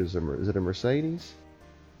is it? Is it a Mercedes?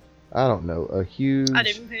 I don't know. A huge, I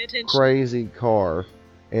didn't pay attention. Crazy car.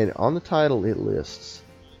 And on the title it lists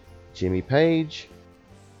Jimmy Page,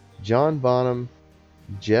 John Bonham,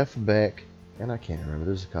 Jeff Beck, and I can't remember.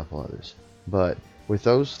 There's a couple others. But with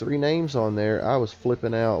those 3 names on there, I was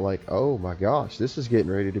flipping out like, oh my gosh, this is getting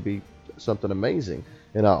ready to be something amazing.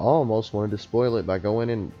 And I almost wanted to spoil it by going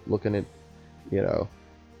and looking at,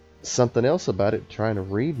 something else about it, trying to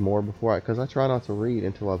read more because I try not to read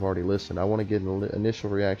until I've already listened. I want to get an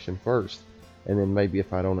initial reaction first, and then maybe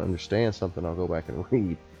if I don't understand something, I'll go back and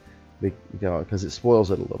read, because it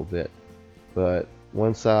spoils it a little bit. But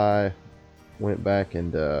once I went back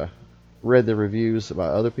and read the reviews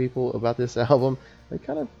about other people about this album, they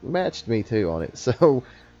kind of matched me too on it. So,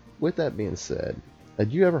 with that being said,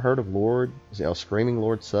 had you ever heard of Screaming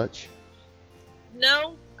Lord Sutch?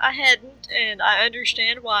 No, I hadn't, and I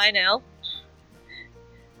understand why now.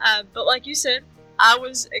 But like you said, I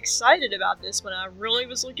was excited about this when I really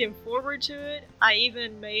was looking forward to it. I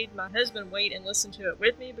even made my husband wait and listen to it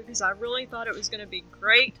with me because I really thought it was going to be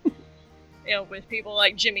great. With people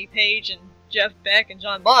like Jimmy Page and Jeff Beck and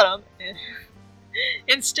John Bonham. And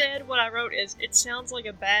instead, what I wrote is, it sounds like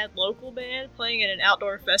a bad local band playing at an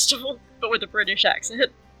outdoor festival, but with a British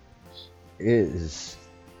accent. It is.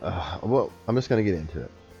 Well, I'm just going to get into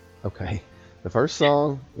it. Okay. The first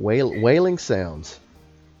song, Wailing Sounds.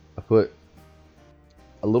 I put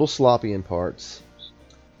a little sloppy in parts.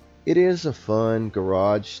 It is a fun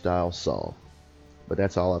garage style song, but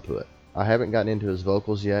that's all I put. I haven't gotten into his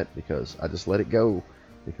vocals yet because I just let it go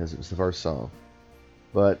because it was the first song.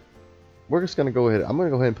 But we're just going to go ahead. I'm going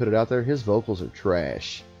to go ahead and put it out there. His vocals are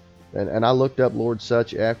trash. And I looked up Lord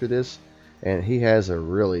Sutch after this, and he has a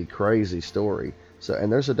really crazy story.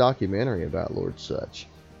 And there's a documentary about Lord Sutch.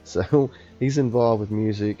 So he's involved with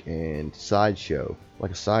music and sideshow,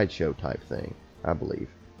 like a sideshow type thing, I believe,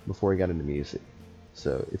 before he got into music.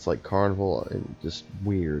 So it's like carnival and just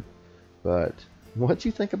weird. But what do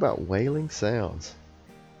you think about Wailing Sounds?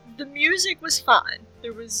 The music was fine.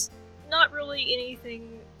 There was not really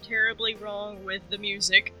anything terribly wrong with the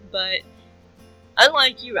music, but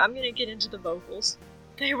unlike you, I'm going to get into the vocals.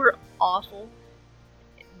 They were awful.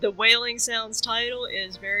 The Wailing Sounds title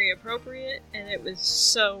is very appropriate, and it was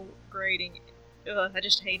so grating. Ugh, I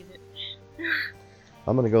just hated it.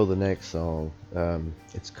 I'm going to go to the next song.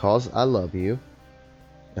 It's 'Cause I Love You.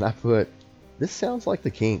 And I put, this sounds like the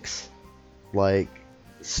Kinks. Like,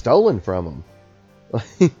 stolen from them.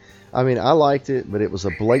 I mean, I liked it, but it was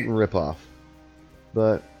a blatant ripoff.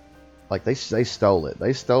 But, like, they stole it.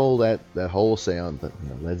 They stole that whole sound. But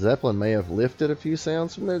Led Zeppelin may have lifted a few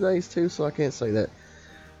sounds from their days, too, so I can't say that.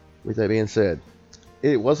 With that being said,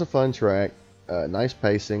 it was a fun track. Nice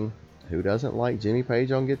pacing. Who doesn't like Jimmy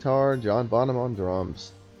Page on guitar, John Bonham on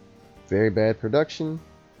drums? Very bad production,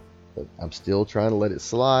 but I'm still trying to let it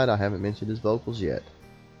slide. I haven't mentioned his vocals yet.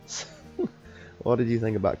 What did you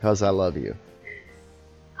think about 'Cause I Love You?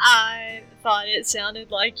 I thought it sounded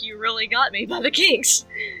like You Really Got Me by the Kinks.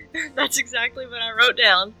 That's exactly what I wrote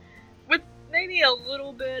down. With maybe a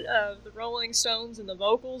little bit of the Rolling Stones in the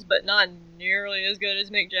vocals, but not nearly as good as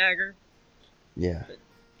Mick Jagger. Yeah. But,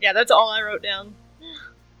 yeah, that's all I wrote down.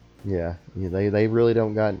 Yeah, they really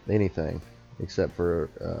don't got anything except for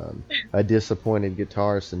a disappointed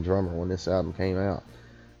guitarist and drummer when this album came out.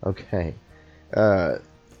 Okay. The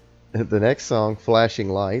next song, Flashing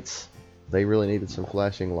Lights. They really needed some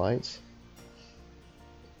flashing lights.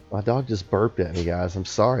 My dog just burped at me, guys. I'm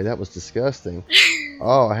sorry. That was disgusting.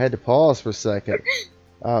 Oh, I had to pause for a second.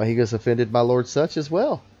 Oh, he was offended by Lord Sutch as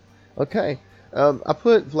well. Okay. I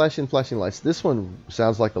put Flashing Lights. This one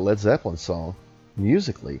sounds like a Led Zeppelin song,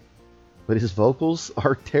 musically. But his vocals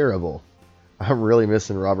are terrible. I'm really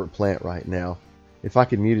missing Robert Plant right now. If I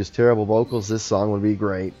could mute his terrible vocals, this song would be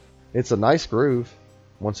great. It's a nice groove.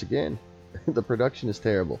 Once again, the production is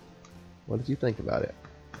terrible. What did you think about it?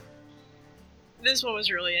 This one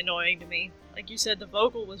was really annoying to me. Like you said, the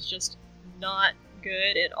vocal was just not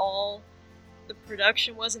good at all. The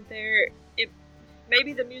production wasn't there.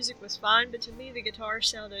 Maybe the music was fine, but to me the guitar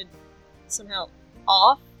sounded somehow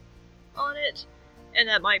off on it. And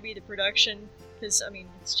that might be the production, because, I mean,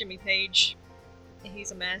 it's Jimmy Page, and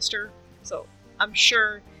he's a master, so I'm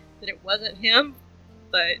sure that it wasn't him,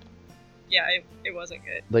 but, yeah, it wasn't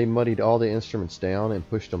good. They muddied all the instruments down and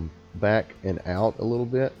pushed them back and out a little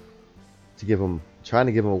bit to trying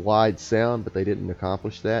to give him a wide sound, but they didn't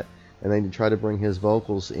accomplish that. And they tried to bring his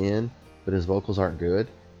vocals in, but his vocals aren't good.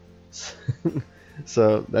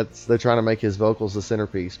 So they're trying to make his vocals the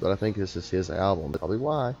centerpiece, but I think this is his album. That's probably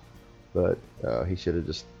why. But he should have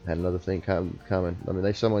just had another thing coming. I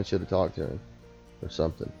mean, someone should have talked to him or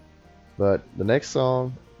something. But the next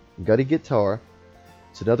song, Gutty Guitar.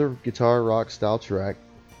 It's another guitar rock style track.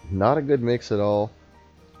 Not a good mix at all.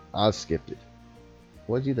 I skipped it.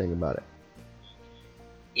 What did you think about it?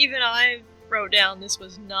 Even I wrote down this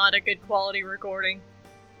was not a good quality recording.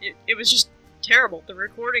 It was just terrible. The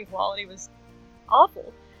recording quality was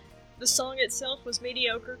awful. The song itself was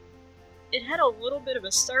mediocre. It had a little bit of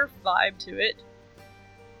a surf vibe to it.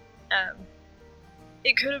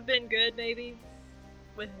 It could have been good, maybe,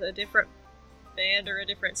 with a different band or a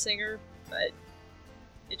different singer, but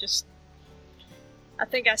it just... I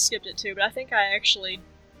think I skipped it too, but I think I actually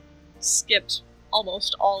skipped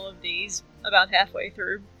almost all of these about halfway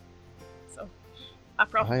through. So, I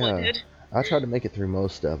probably did. I tried to make it through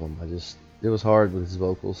most of them. It was hard with his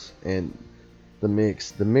vocals, and the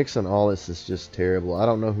mix on all this is just terrible. I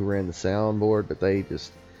don't know who ran the soundboard, but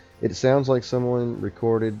it sounds like someone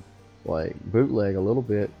recorded like bootleg a little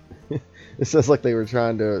bit. It sounds like they were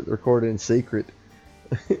trying to record it in secret.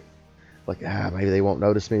 Like, maybe they won't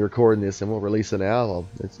notice me recording this and we'll release an album.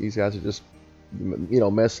 These guys are just,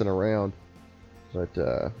 messing around. But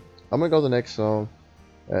I'm going to go to the next song.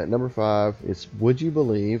 At number 5, it's Would You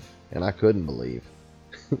Believe? And I Couldn't Believe.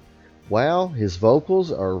 Wow, his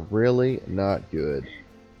vocals are really not good.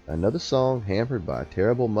 Another song hampered by a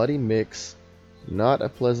terrible muddy mix. Not a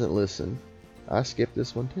pleasant listen. I skipped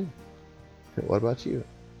this one too. What about you?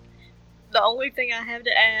 The only thing I have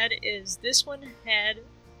to add is this one had...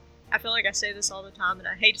 I feel like I say this all the time, and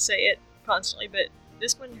I hate to say it constantly, but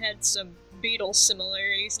this one had some Beatles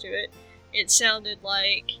similarities to it. It sounded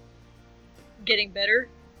like Getting Better,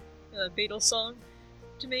 a Beatles song,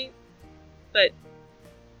 to me. But,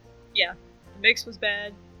 yeah, the mix was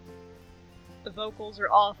bad. The vocals are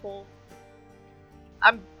awful.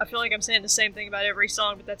 I feel like I'm saying the same thing about every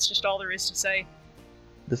song, but that's just all there is to say.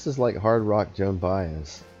 This is like hard rock Joan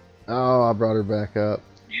Baez. Oh, I brought her back up.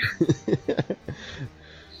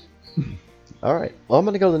 Alright, well, I'm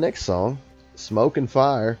going to go to the next song, Smoke and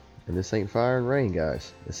Fire. And this ain't Fire and Rain,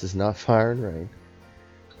 guys. This is not Fire and Rain.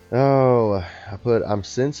 Oh, I'm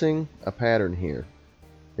sensing a pattern here.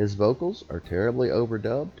 His vocals are terribly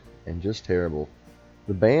overdubbed and just terrible.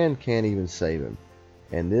 The band can't even save him.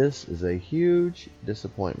 And this is a huge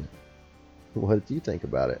disappointment. What do you think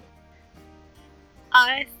about it?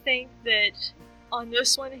 I think that on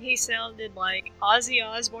this one he sounded like Ozzy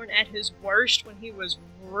Osbourne at his worst when he was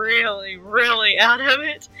really, really out of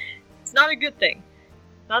it. It's not a good thing.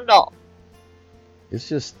 Not at all. It's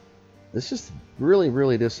just really,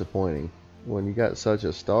 really disappointing when you got such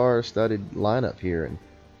a star-studded lineup here and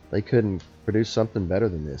they couldn't produce something better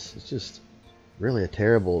than this. It's just really a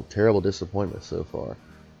terrible, terrible disappointment so far.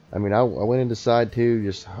 I mean, I went into side 2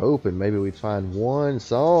 just hoping maybe we'd find one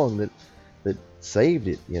song that saved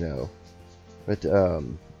it, But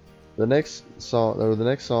the next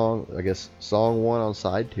song, I guess song 1 on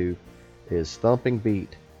side 2 is Thumping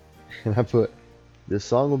Beat. And I put, this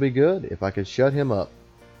song will be good if I could shut him up.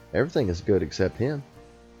 Everything is good except him.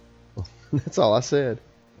 That's all I said.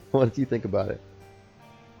 What did you think about it?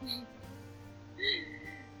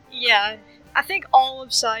 Yeah, I think all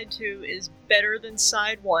of side 2 is better than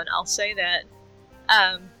side 1, I'll say that.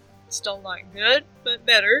 Still not good, but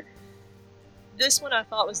better. This one I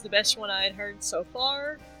thought was the best one I had heard so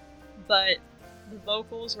far, but the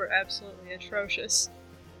vocals were absolutely atrocious.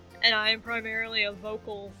 And I am primarily a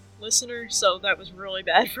vocal listener, so that was really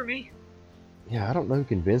bad for me. Yeah, I don't know who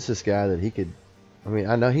convinced this guy that he could. I mean,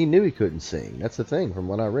 I know he knew he couldn't sing. That's the thing. From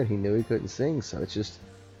what I read, he knew he couldn't sing. So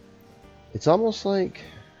it's almost like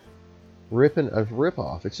ripping a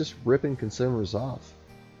rip-off. It's just ripping consumers off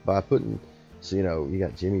by putting, so, you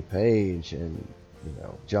got Jimmy Page and,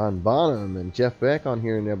 John Bonham and Jeff Beck on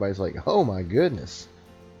here, and everybody's like, oh my goodness,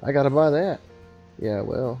 I gotta buy that. Yeah,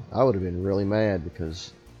 well, I would have been really mad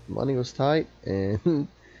because money was tight and,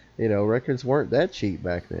 records weren't that cheap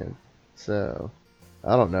back then. So,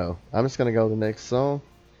 I don't know. I'm just going to go to the next song.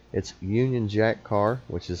 It's Union Jack Car,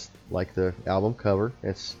 which is like the album cover.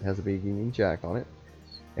 It has a big Union Jack on it.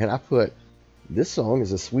 And I put, this song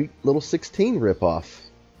is a sweet little 16 ripoff.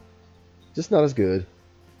 Just not as good.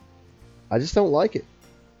 I just don't like it.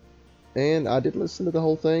 And I did listen to the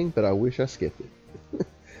whole thing, but I wish I skipped it.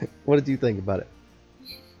 What did you think about it?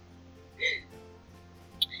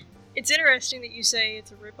 It's interesting that you say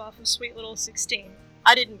it's a ripoff of Sweet Little 16.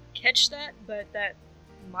 I didn't catch that, but that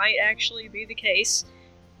might actually be the case.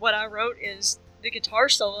 What I wrote is the guitar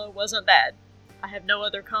solo wasn't bad. I have no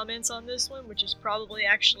other comments on this one, which is probably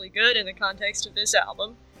actually good in the context of this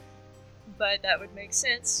album. But that would make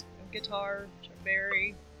sense. Guitar, Chuck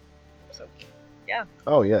Berry. So, yeah.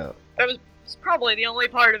 Oh, yeah. That was probably the only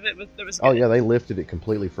part of it that was good. Oh, yeah, they lifted it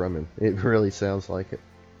completely from him. It really sounds like it.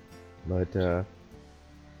 But,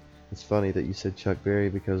 it's funny that you said Chuck Berry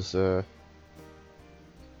because,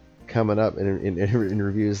 coming up in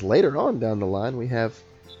reviews later on down the line, we have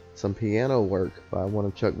some piano work by one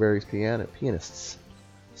of Chuck Berry's pianists.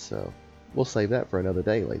 So, we'll save that for another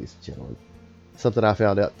day, ladies and gentlemen. Something I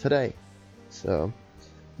found out today. So,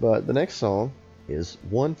 but the next song is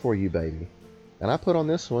One For You Baby. And I put on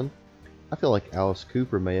this one, I feel like Alice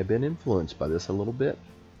Cooper may have been influenced by this a little bit.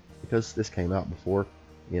 Because this came out before,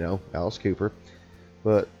 Alice Cooper.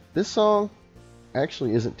 But this song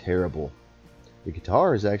actually isn't terrible. The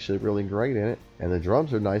guitar is actually really great in it. And the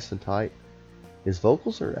drums are nice and tight. His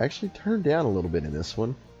vocals are actually turned down a little bit in this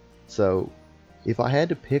one. So, if I had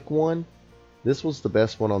to pick one, this was the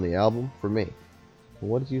best one on the album for me.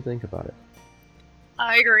 What did you think about it?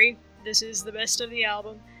 I agree. This is the best of the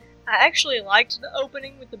album. I actually liked the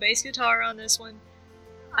opening with the bass guitar on this one.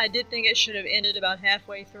 I did think it should have ended about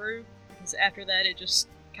halfway through, because after that it just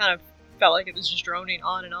kind of felt like it was just droning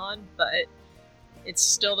on and on, but it's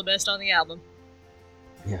still the best on the album.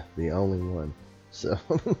 Yeah, the only one. So,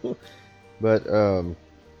 but the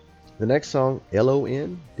next song,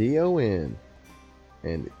 London.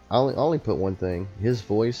 And I only put one thing. His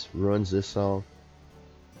voice ruins this song.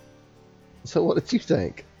 So what did you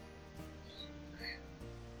think?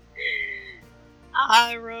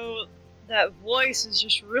 I wrote, that voice is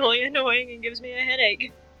just really annoying and gives me a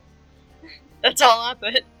headache. That's all I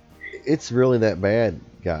put. It's really that bad,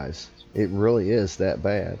 guys. It really is that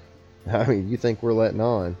bad. I mean, you think we're letting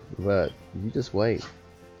on, but you just wait.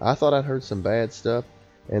 I thought I'd heard some bad stuff,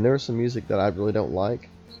 and there was some music that I really don't like,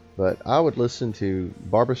 but I would listen to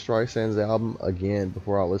Barbra Streisand's album again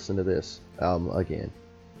before I listen to this album again.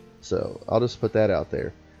 So I'll just put that out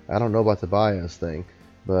there. I don't know about the bias thing,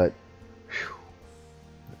 but whew,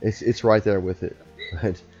 it's right there with it.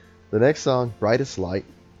 But the next song, Brightest Light.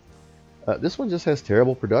 This one just has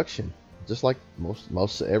terrible production, just like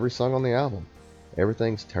most every song on the album.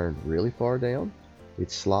 Everything's turned really far down.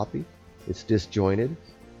 It's sloppy. It's disjointed.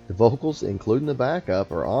 The vocals, including the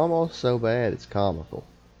backup, are almost so bad it's comical.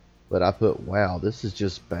 But I put, wow, this is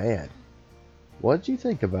just bad. What did you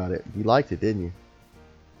think about it? You liked it, didn't you?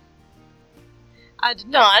 I did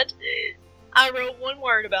not. I wrote one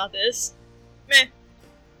word about this. Meh.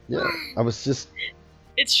 Yeah, I was just...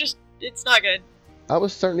 It's not good. I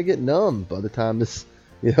was starting to get numb by the time this,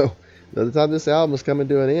 by the time this album was coming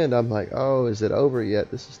to an end. I'm like, oh, is it over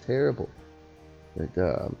yet? This is terrible. And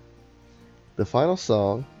the final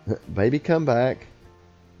song, Baby Come Back,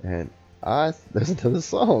 and there's another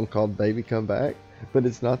song called Baby Come Back, but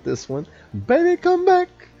it's not this one. Baby Come Back.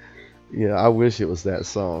 I wish it was that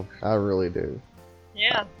song. I really do.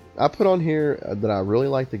 Yeah. I put on here that I really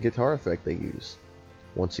like the guitar effect they use.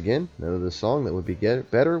 Once again, another song that would be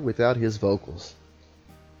better without his vocals.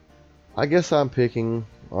 I guess I'm picking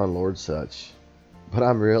on Lord Sutch, but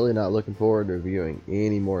I'm really not looking forward to reviewing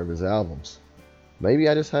any more of his albums. Maybe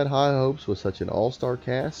I just had high hopes with such an all-star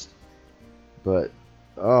cast, but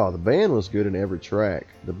oh, the band was good in every track.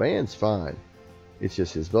 The band's fine. It's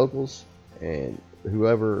just his vocals, and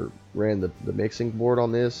whoever ran the mixing board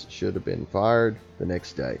on this should have been fired the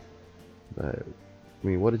next day. But, I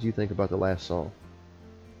mean, what did you think about the last song?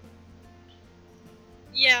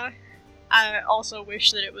 Yeah, I also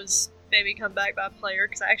wish that it was Baby Come Back by Player,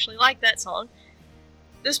 because I actually like that song.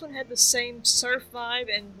 This one had the same surf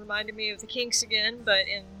vibe and reminded me of the Kinks again, but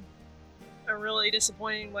in a really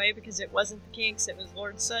disappointing way, because it wasn't the Kinks, it was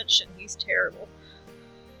Lord Sutch, and he's terrible.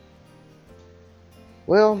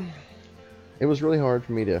 Well, it was really hard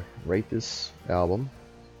for me to rate this album.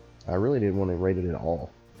 I really didn't want to rate it at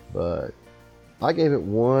all, but I gave it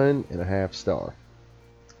 1.5 stars.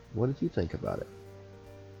 What did you think about it?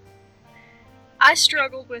 I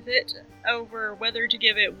struggled with it over whether to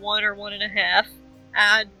give it 1 or 1.5.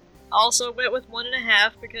 I also went with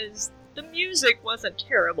 1.5 because the music wasn't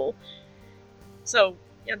terrible. So,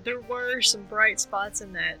 yeah, there were some bright spots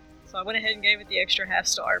in that. So I went ahead and gave it the extra half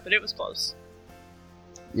star, but it was close.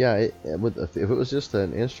 Yeah, if it was just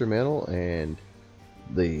an instrumental and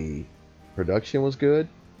the production was good,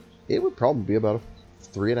 it would probably be about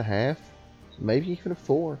a 3.5, maybe even a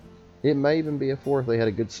 4. It may even be a 4 if they had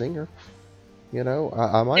a good singer. You know,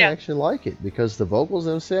 I might actually like it because the vocals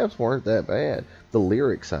themselves weren't that bad. The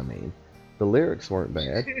lyrics, I mean. The lyrics weren't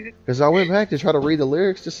bad. Because I went back to try to read the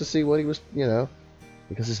lyrics just to see what he was,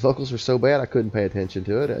 because his vocals were so bad I couldn't pay attention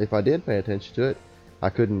to it. If I did pay attention to it, I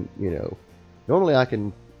couldn't, normally I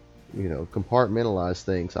can, compartmentalize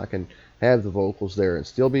things. I can have the vocals there and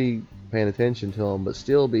still be paying attention to them, but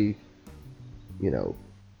still be,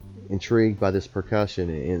 intrigued by this percussion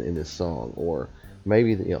in this song, or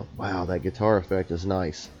maybe wow, that guitar effect is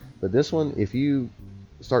nice. But this one, if you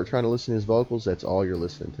start trying to listen to his vocals, that's all you're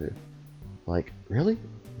listening to. Like, really?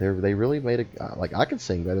 They really made a, like, I can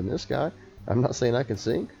sing better than this guy. I'm not saying I can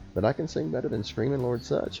sing, but I can sing better than Screaming Lord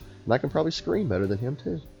Sutch, and I can probably scream better than him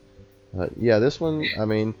too. But yeah, this one, I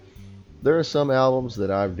mean, there are some albums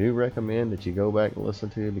that I do recommend that you go back and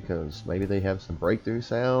listen to because maybe they have some breakthrough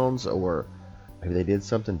sounds, or maybe they did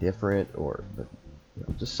something different, or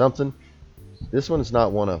just something. This one is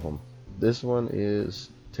not one of them. This one is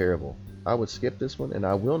terrible. I would skip this one, and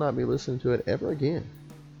I will not be listening to it ever again.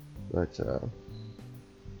 But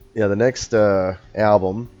yeah, the next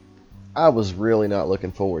album I was really not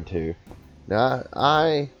looking forward to. Now,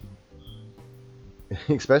 I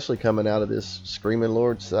especially coming out of this Screaming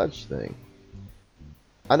Lord Sutch thing,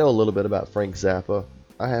 I know a little bit about Frank Zappa.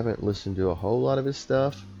 I haven't listened to a whole lot of his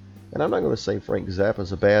stuff, and I'm not going to say Frank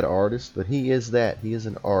Zappa's a bad artist, but he is that. He is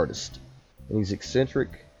an artist, and he's eccentric,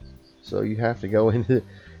 so you have to go into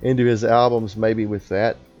his albums maybe with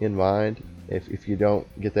that in mind. If you don't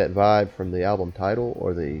get that vibe from the album title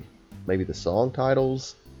or maybe the song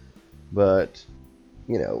titles, but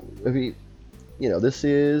if he, this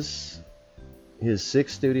is his 6th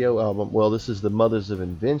studio album. Well, this is the Mothers of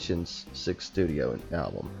Invention's 6th studio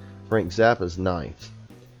album. Frank Zappa's 9th.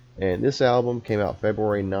 And this album came out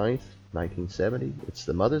February 9th, 1970. It's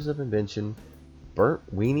the Mothers of Invention Burnt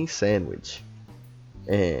Weeny Sandwich.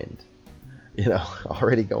 And,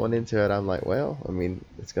 already going into it, I'm like, well, I mean,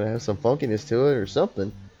 it's going to have some funkiness to it or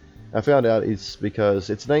something. I found out it's because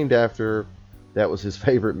it's named after, that was his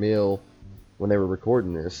favorite meal when they were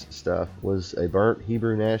recording this stuff, was a burnt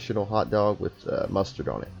Hebrew national hot dog with mustard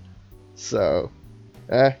on it. So,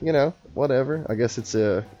 whatever. I guess it's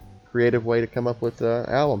a creative way to come up with an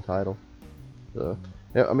album title. So,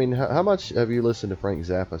 I mean, how much have you listened to Frank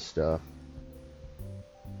Zappa stuff?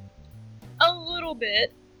 A little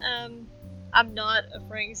bit. I'm not a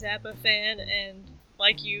Frank Zappa fan, and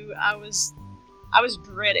like you, I was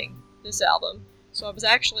dreading this album. So I was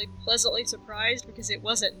actually pleasantly surprised because it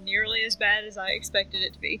wasn't nearly as bad as I expected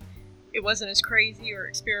it to be. It wasn't as crazy or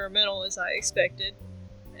experimental as I expected.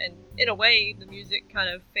 And in a way, the music kind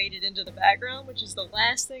of faded into the background, which is the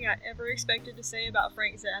last thing I ever expected to say about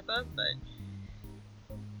Frank Zappa,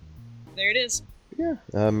 but there it is. Yeah,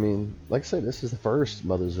 I mean, like I said, this is the first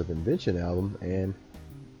Mothers of Invention album, and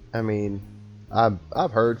I mean,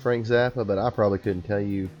 I've heard Frank Zappa, but I probably couldn't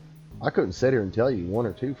sit here and tell you 1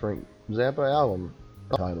 or 2 Frank Zappa album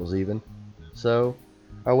titles even. So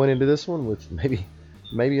I went into this one with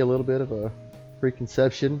maybe a little bit of a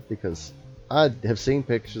preconception because I have seen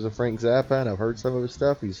pictures of Frank Zappa and I've heard some of his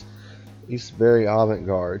stuff. He's very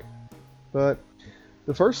avant-garde. But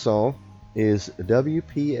the first song is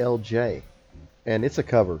WPLJ, and it's a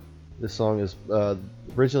cover. This song is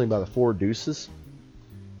originally by the Four Deuces.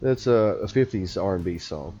 That's a 50s R&B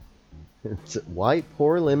song. It's white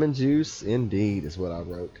pour lemon juice indeed is what I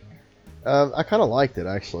wrote. I kind of liked it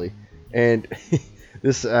actually. And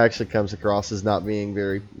this actually comes across as not being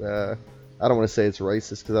very, I don't want to say it's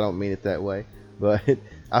racist because I don't mean it that way, but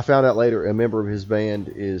I found out later a member of his band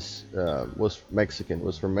was Mexican,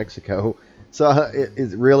 was from Mexico. So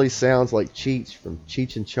it really sounds like Cheech from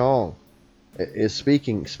Cheech and Chong is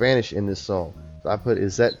speaking Spanish in this song. So I put,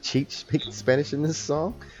 is that Cheech speaking Spanish in this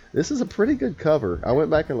song? This is a pretty good cover. I went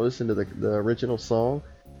back and listened to the original song.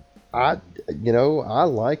 I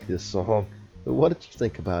like this song. But what did you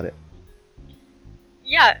think about it?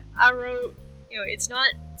 Yeah, I wrote, it's not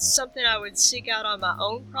something I would seek out on my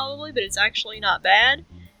own probably, but it's actually not bad.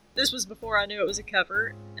 This was before I knew it was a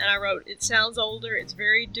cover, and I wrote, it sounds older, it's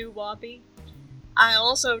very doo-woppy. I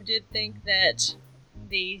also did think that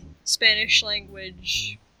the Spanish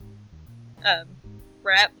language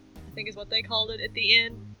rap, I think is what they called it at the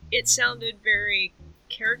end, it sounded very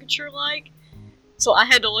caricature-like, so I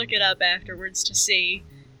had to look it up afterwards to see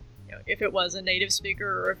if it was a native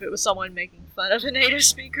speaker or if it was someone making fun of a native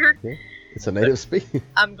speaker. Yeah, it's a native speaker.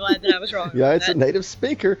 I'm glad that I was wrong. Yeah, it's a native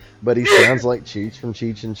speaker, but he sounds like Cheech from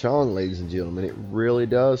Cheech and Chong, ladies and gentlemen. It really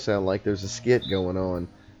does sound like there's a skit going on.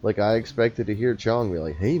 Like, I expected to hear Chong be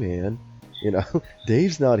like, hey, man,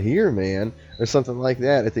 Dave's not here, man, or something like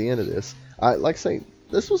that at the end of this. Like I say,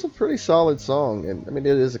 this was a pretty solid song, and I mean,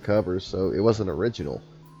 it is a cover, so it wasn't original,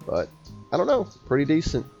 but I don't know, pretty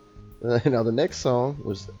decent. Now, the next song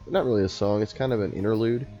was not really a song, it's kind of an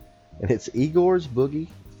interlude, and it's Igor's Boogie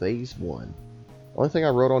Phase 1. The only thing I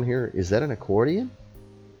wrote on here, is that an accordion?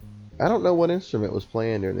 I don't know what instrument was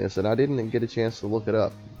playing during this, and I didn't get a chance to look it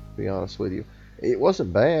up, to be honest with you. It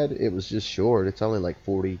wasn't bad, it was just short. It's only like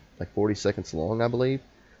 40 seconds long, I believe.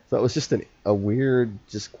 So it was just a weird,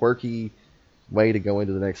 just quirky way to go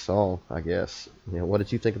into the next song, I guess. What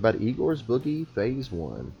did you think about Igor's Boogie Phase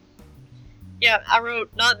 1? Yeah, I wrote,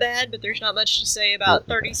 not bad, but there's not much to say about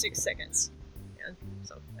 36 seconds. Yeah,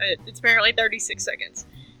 so it's apparently 36 seconds.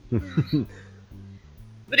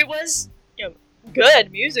 But it was,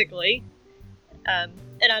 good musically.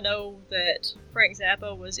 And I know that Frank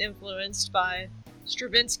Zappa was influenced by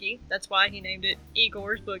Stravinsky. That's why he named it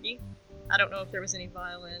Igor's Boogie. I don't know if there was any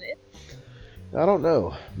violin in it. I don't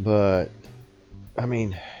know, but I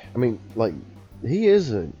mean, like, he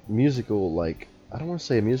is a musical, like, I don't want to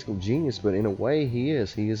say a musical genius, but in a way he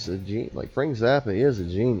is. He is a genius. Like, Frank Zappa is a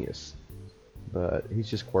genius, but he's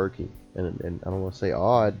just quirky, and I don't want to say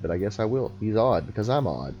odd, but I guess I will. He's odd because I'm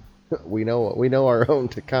odd. we know our own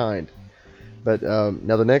kind. But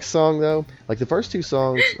now the next song, though, like the first two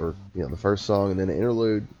songs, or the first song and then the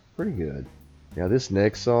interlude, pretty good. Now this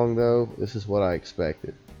next song, though, this is what I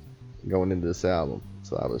expected going into this album.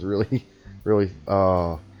 So I was really,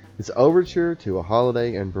 it's Overture to a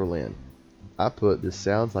Holiday in Berlin. I put, this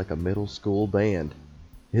sounds like a middle school band.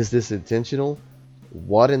 Is this intentional?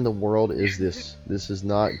 What in the world is this? This is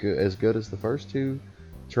not as good as the first two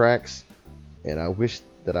tracks, and I wish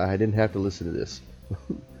that I didn't have to listen to this.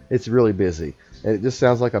 It's really busy, and it just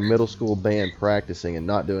sounds like a middle school band practicing and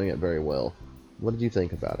not doing it very well. What did you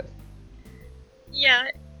think about it? Yeah,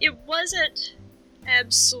 it wasn't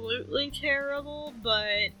absolutely terrible,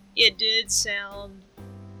 but it did sound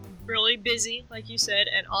really busy, like you said,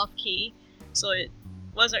 and off-key, so it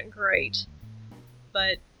wasn't great.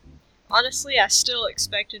 But honestly, I still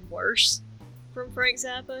expected worse from Frank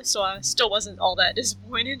Zappa, so I still wasn't all that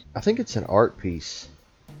disappointed. I think it's an art piece.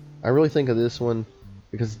 I really think of this one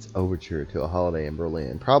because it's Overture to a Holiday in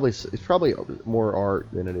Berlin. It's probably more art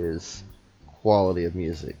than it is quality of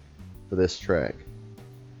music for this track.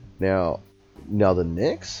 Now the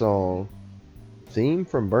next song, Theme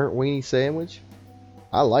from Burnt Weeny Sandwich,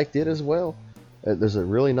 I liked it as well. There's a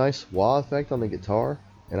really nice wah effect on the guitar,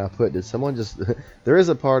 and I put, did someone just... There is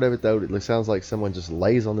a part of it, though, that sounds like someone just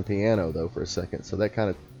lays on the piano, though, for a second, so that kind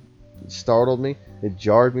of startled me. It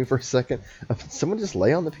jarred me for a second. Someone just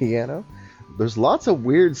lay on the piano? There's lots of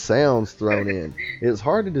weird sounds thrown in. It's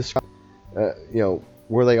hard to describe.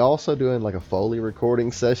 Were they also doing like a Foley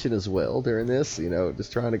recording session as well during this?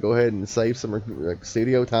 Just trying to go ahead and save some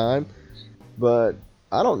studio time. But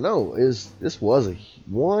I don't know. This was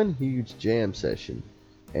one huge jam session,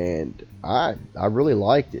 and I really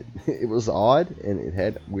liked it. It was odd and it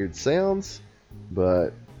had weird sounds, but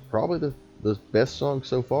probably the best song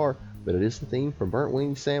so far. But it is the theme from Burnt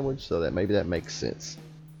Weeny Sandwich, so that maybe that makes sense.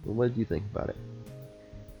 What did you think about it?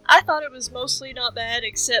 I thought it was mostly not bad,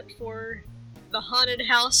 except for the haunted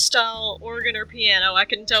house style organ or piano. I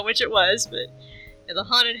couldn't tell which it was, but the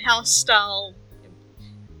haunted house style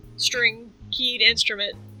string keyed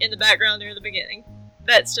instrument in the background near the beginning.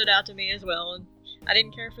 That stood out to me as well, and I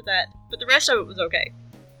didn't care for that. But the rest of it was okay.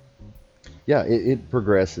 Yeah, it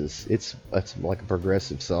progresses. It's like a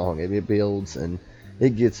progressive song. It builds, and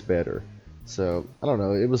It gets better. So I don't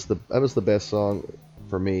know. That was the best song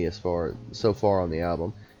for me as far so far on the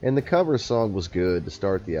album. And the cover song was good to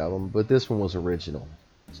start the album, but this one was original.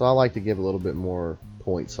 So I like to give a little bit more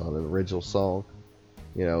points on an original song,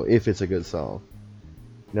 if it's a good song.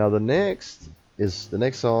 Now the next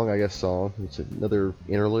song, I guess song. It's another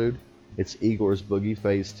interlude. It's Igor's Boogie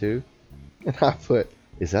Phase 2. And I put,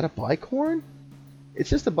 is that a bike horn? It's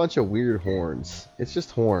just a bunch of weird horns. It's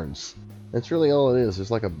just horns. That's really all it is. It's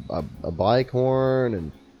like a bike horn,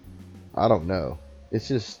 and I don't know. It's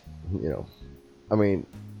just, I mean,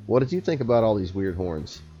 what did you think about all these weird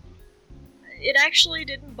horns? It actually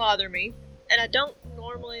didn't bother me, and I don't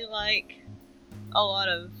normally like a lot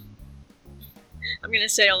of, I'm going to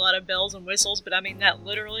say a lot of bells and whistles, but I mean that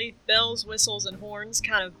literally. Bells, whistles, and horns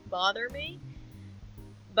kind of bother me,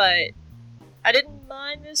 but I didn't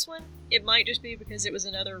mind this one. It might just be because it was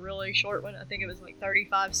another really short one. I think it was like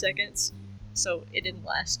 35 seconds, so it didn't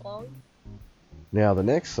last long. Now the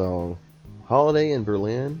next song, Holiday in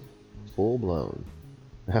Berlin, Full Blown.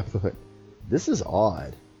 I put, this is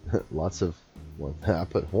odd. Lots of, I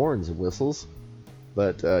put horns and whistles,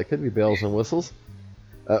 but it could be bells and whistles.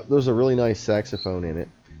 There's a really nice saxophone in it.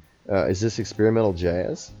 Is this experimental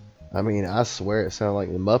jazz? I mean, I swear it sounded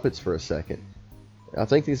like the Muppets for a second. I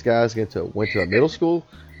think these guys went to a middle school.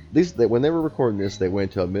 When they were recording this, they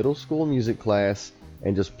went to a middle school music class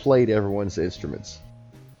and just played everyone's instruments.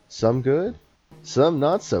 Some good, some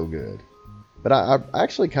not so good. But I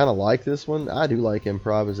actually kind of like this one. I do like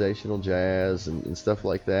improvisational jazz and stuff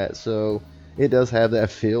like that. So it does have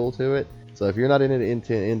that feel to it. So if you're not into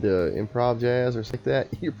improv jazz or something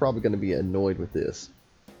like that, you're probably going to be annoyed with this.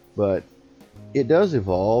 But it does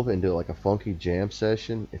evolve into like a funky jam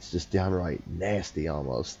session. It's just downright nasty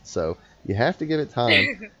almost. So you have to give it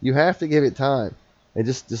time. You have to give it time. And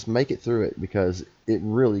just make it through it because it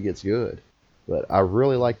really gets good. But I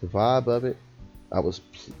really like the vibe of it. I was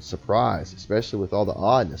surprised, especially with all the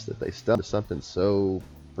oddness that they stuck to something so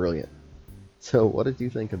brilliant. So what did you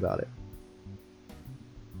think about it?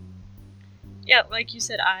 Yeah, like you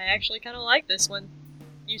said, I actually kind of like this one.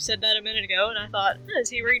 You said that a minute ago, and I thought, is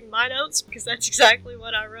he reading my notes? Because that's exactly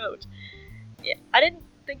what I wrote. Yeah, I didn't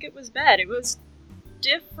think it was bad. It was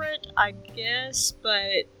different, I guess,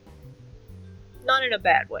 but not in a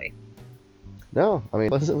bad way. No, I mean,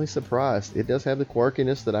 pleasantly surprised. It does have the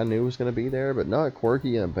quirkiness that I knew was going to be there, but not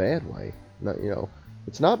quirky in a bad way. Not,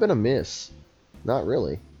 it's not been a miss. Not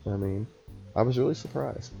really. I mean, I was really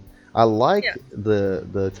surprised. I like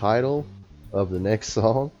the title of the next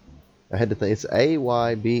song. I had to think it's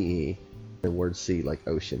AYBE, the word C like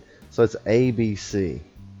ocean. So it's ABC.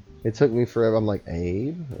 It took me forever. I'm like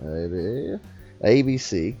ABC.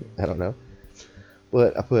 I don't know.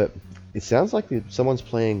 But I put, it sounds like someone's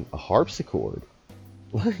playing a harpsichord.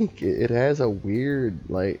 Like it has a weird,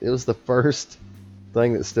 like it was the first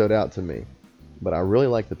thing that stood out to me. But I really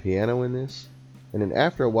like the piano in this. And then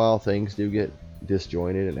after a while things do get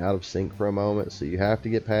disjointed and out of sync for a moment, so you have to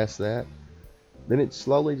get past that. Then it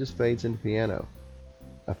slowly just fades into piano.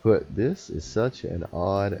 I put, this is such an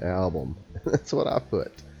odd album. That's what I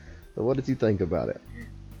put. So what did you think about it?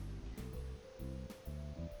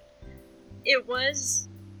 It was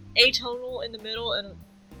atonal in the middle and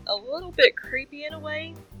a little bit creepy in a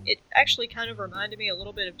way. It actually kind of reminded me a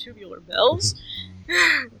little bit of Tubular Bells.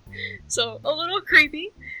 So, a little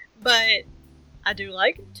creepy, but I do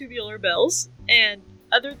like Tubular Bells. And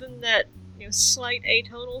other than that, slight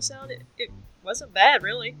atonal sound, it wasn't bad,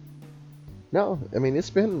 really. No, I mean,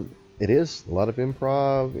 it is a lot of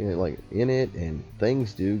improv in it, and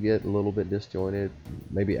things do get a little bit disjointed,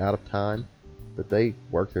 maybe out of time, but they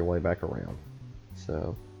work their way back around.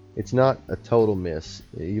 So it's not a total miss,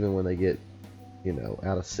 even when they get,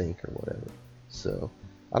 out of sync or whatever. So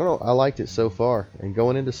I don't know. I liked it so far, and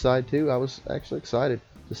going into side 2, I was actually excited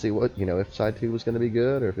to see what, if side 2 was going to be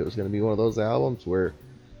good, or if it was going to be one of those albums where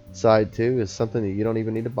side 2 is something that you don't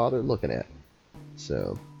even need to bother looking at.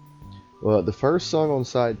 So, well, the first song on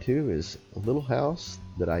side 2 is Little House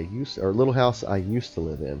I Used to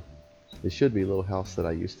Live In. It should be Little House That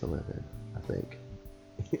I Used to Live In, I think.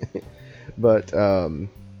 But I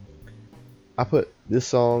put, this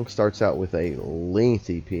song starts out with a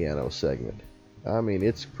lengthy piano segment. I mean,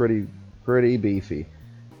 it's pretty beefy,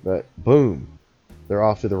 but boom, they're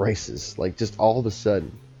off to the races. Like, just all of a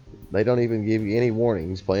sudden, they don't even give you any warning.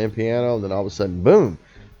 He's playing piano, and then all of a sudden, boom,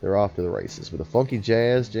 they're off to the races with a funky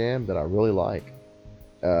jazz jam that I really like.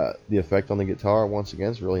 The effect on the guitar, once again,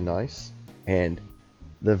 is really nice. And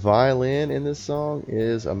the violin in this song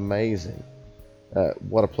is amazing.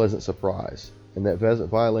 What a pleasant surprise. And that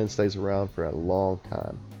violin stays around for a long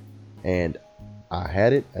time. And I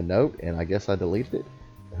had it, a note, and I guess I deleted it.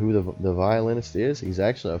 Who the violinist is? He's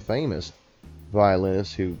actually a famous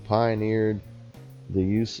violinist who pioneered the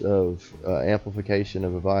use of amplification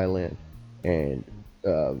of a violin. And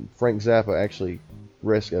Frank Zappa actually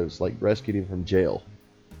rescued him from jail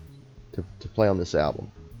to play on this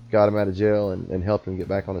album. Got him out of jail and helped him get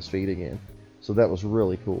back on his feet again. So that was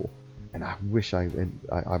really cool. And I wish I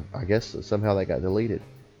guess somehow that got deleted.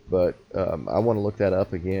 But I want to look that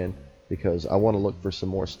up again because I want to look for some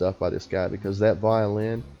more stuff by this guy, because that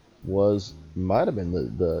violin might have been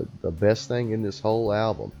the best thing in this whole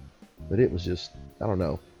album. But it was just, I don't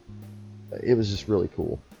know, it was just really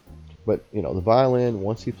cool. But the violin,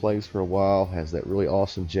 once he plays for a while, has that really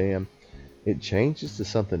awesome jam. It changes to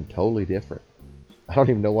something totally different. I don't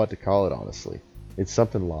even know what to call it, honestly. It's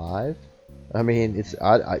something live. I mean,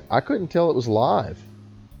 I couldn't tell it was live.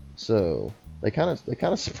 So they kind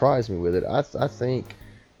of surprised me with it. I think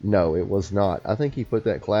no, it was not. I think he put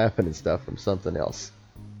that clapping and stuff from something else,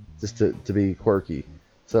 just to be quirky.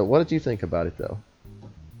 So what did you think about it, though?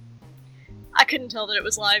 I couldn't tell that it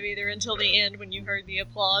was live either until the end, when you heard the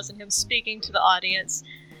applause and him speaking to the audience.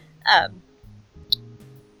 I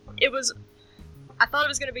thought it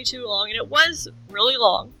was going to be too long, and it was really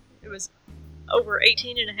long. It was over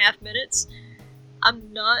 18 and a half minutes.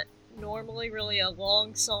 I'm not normally really a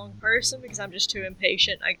long song person because I'm just too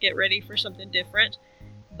impatient. I get ready for something different.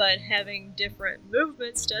 But having different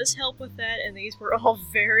movements does help with that, and these were all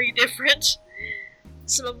very different.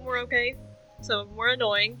 Some of them were okay, some of them were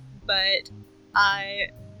annoying, but I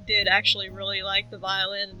did actually really like the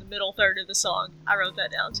violin in the middle third of the song. I wrote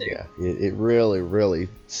that down too. Yeah, it really, really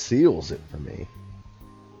seals it for me.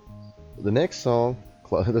 The next song,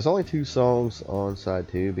 there's only 2 songs on side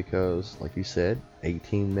 2 because, like you said,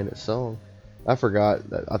 18-minute song. I forgot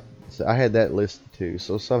that I had that listed too,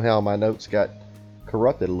 so somehow my notes got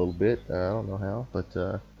corrupted a little bit. I don't know how, but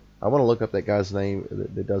I want to look up that guy's name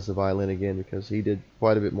that does the violin again, because he did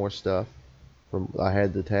quite a bit more stuff. I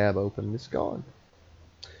had the tab open and it's gone.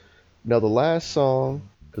 Now the last song,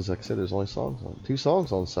 because like I said, there's only 2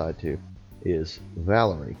 songs on side 2, is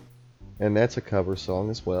Valerie, and that's a cover song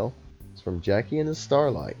as well. It's from Jackie and the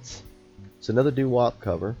Starlights. It's another doo-wop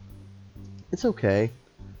cover. It's okay.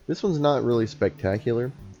 This one's not really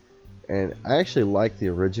spectacular, and I actually like the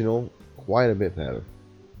original quite a bit better.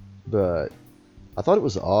 But I thought it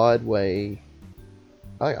was odd way.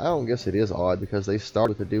 I don't guess it is odd because they start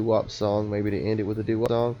with a doo-wop song, maybe to end it with a doo-wop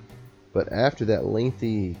song. But after that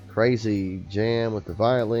lengthy, crazy jam with the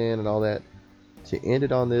violin and all that, to end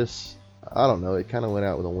it on this, I don't know, it kind of went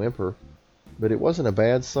out with a whimper. But it wasn't a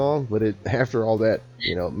bad song, but after all that,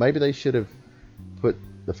 maybe they should have put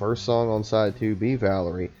the first song on side 2 be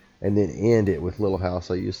Valerie, and then end it with Little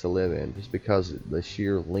House I Used to Live In, just because of the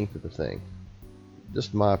sheer length of the thing.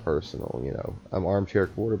 Just my personal, I'm armchair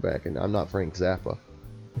quarterback, and I'm not Frank Zappa.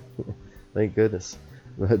 Thank goodness.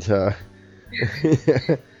 But Thank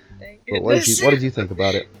but what did you think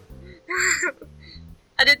about it?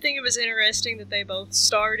 I did think it was interesting that they both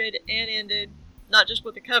started and ended not just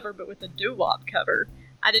with a cover, but with a doo-wop cover.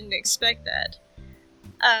 I didn't expect that.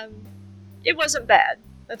 It wasn't bad.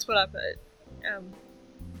 That's what I put.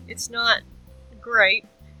 It's not great,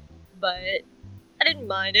 but I didn't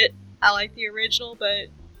mind it. I like the original, but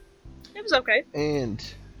it was okay. And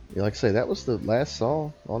like I say, that was the last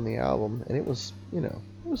song on the album, and it was, it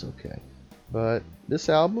was okay. But this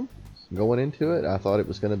album, going into it, I thought it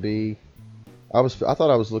was going to be. I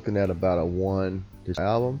thought I was looking at about a 1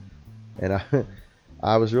 album, and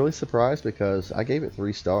I was really surprised because I gave it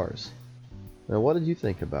 3 stars. Now, what did you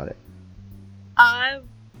think about it? I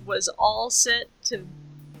was all set to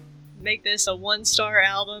make this a 1-star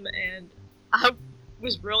album, and I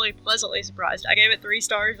was really pleasantly surprised. I gave it 3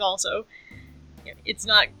 stars also. It's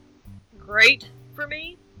not great for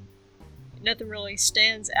me. Nothing really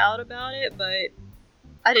stands out about it, but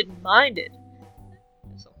I didn't mind it.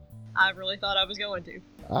 So I really thought I was going to.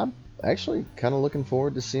 I'm actually kind of looking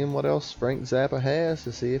forward to seeing what else Frank Zappa has,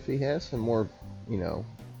 to see if he has some more,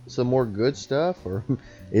 some more good stuff, or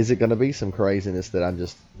is it going to be some craziness that I'm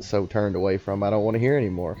just so turned away from I don't want to hear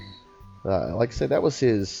anymore. Like I said, that was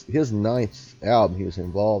his 9th album he was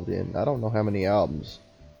involved in. I don't know how many albums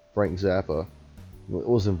Frank Zappa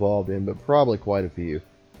was involved in, but probably quite a few.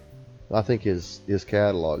 I think his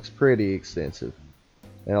catalog's pretty extensive,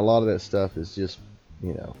 and a lot of that stuff is just,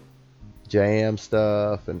 jam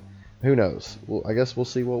stuff, and who knows. Well, I guess we'll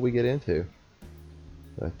see what we get into.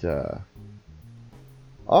 But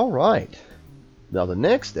all right, now the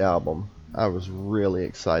next album I was really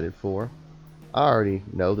excited for. I already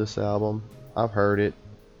know this album. I've heard it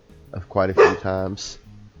quite a few times.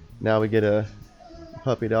 Now we get a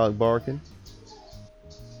puppy dog barking.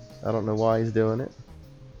 I don't know why he's doing it,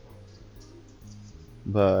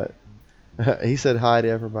 but he said hi to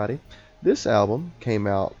everybody. This album came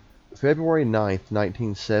out February 9th,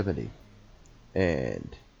 1970,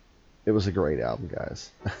 and it was a great album,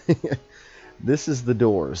 guys. This is The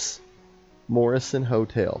Doors, Morrison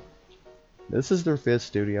Hotel. This is their fifth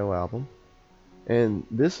studio album, and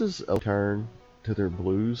this is a return to their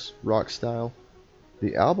blues rock style.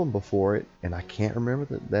 The album before it, and I can't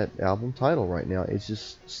remember that album title right now, it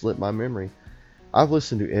just slipped my memory. I've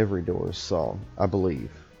listened to every Doors song, I believe.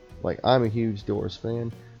 Like, I'm a huge Doors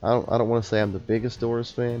fan. I don't want to say I'm the biggest Doors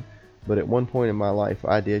fan, but at one point in my life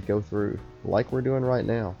I did go through, like we're doing right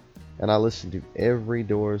now, and I listened to every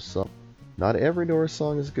Doors song. Not every Doors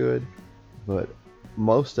song is good, but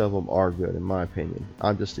most of them are good in my opinion.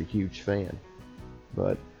 I'm just a huge fan.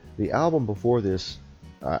 But the album before this,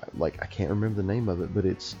 I can't remember the name of it, but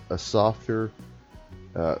it's a softer,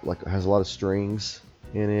 like it has a lot of strings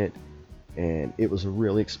in it, and it was a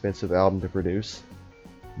really expensive album to produce.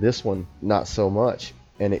 This one, not so much,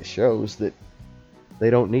 and it shows that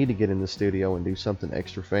they don't need to get in the studio and do something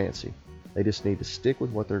extra fancy. They just need to stick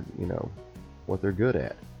with what they're good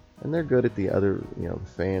at, and they're good at the other,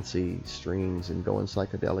 fancy strings and going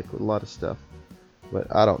psychedelic with a lot of stuff.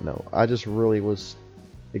 But I don't know. I just really was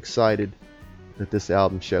excited that this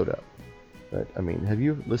album showed up. But I mean, have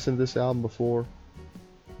you listened to this album before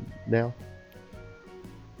now?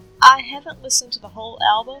 I haven't listened to the whole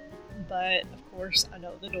album, but of course I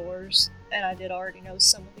know the Doors, and I did already know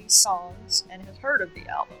some of these songs and have heard of the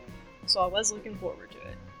album, so I was looking forward to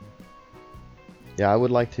it. Yeah, I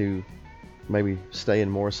would like to maybe stay in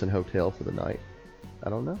Morrison Hotel for the night. I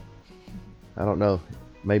don't know. I don't know.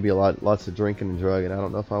 Maybe lots of drinking and drugging. I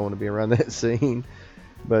don't know if I want to be around that scene.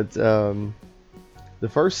 But the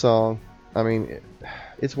first song, I mean,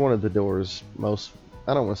 it's one of the Doors' most,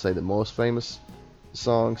 I don't want to say the most famous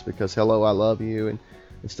songs, because Hello, I Love You and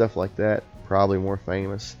stuff like that, probably more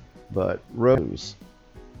famous. But Rose,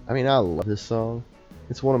 I mean, I love this song.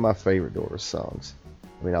 It's one of my favorite Doors songs.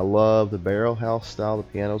 I mean, I love the barrel house style the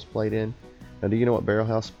piano's played in. Now, do you know what barrel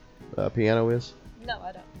house piano is? No,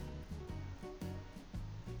 I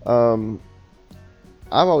don't.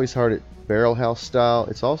 I've always heard it barrel house style.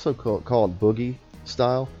 It's also called boogie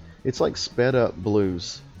style. It's like sped up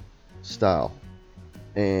blues style.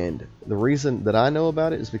 And the reason that I know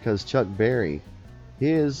about it is because Chuck Berry,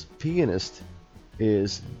 his pianist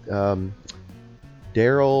is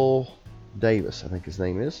Daryl Davis, I think his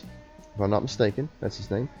name is. If I'm not mistaken, that's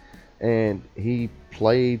his name. And he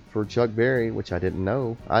played for Chuck Berry, which I didn't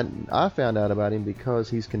know. I found out about him because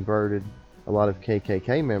he's converted a lot of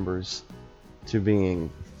KKK members to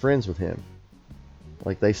being friends with him.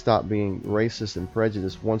 Like, they stopped being racist and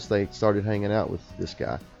prejudiced once they started hanging out with this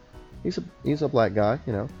guy. He's a black guy,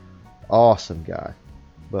 awesome guy.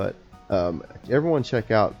 But everyone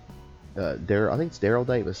check out I think it's Daryl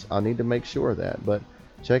Davis. I need to make sure of that, but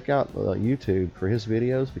check out YouTube for his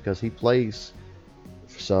videos, because he plays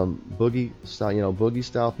some boogie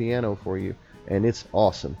style piano for you, and it's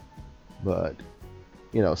awesome. But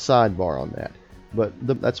sidebar on that. But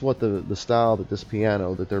that's what the style that this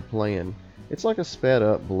piano that they're playing. It's like a sped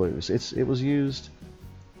up blues. It was used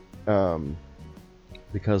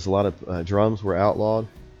because a lot of drums were outlawed,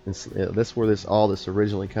 and that's where all this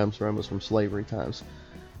originally comes from. It was from slavery times.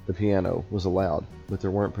 The piano was allowed, but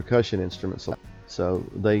there weren't percussion instruments allowed. So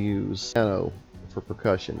they use piano for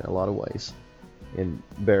percussion in a lot of ways in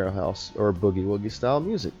barrel house or boogie woogie style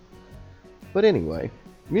music. But anyway,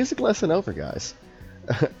 music lesson over, guys.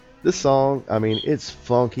 This song, I mean, it's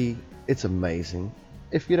funky. It's amazing.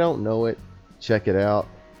 If you don't know it, check it out.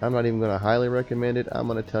 I'm not even going to highly recommend it. I'm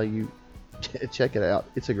going to tell you, check it out.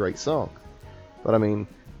 It's a great song. But I mean,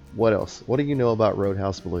 what else? What do you know about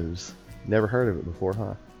Roadhouse Blues? Never heard of it before,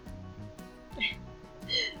 huh?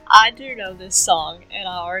 I do know this song, and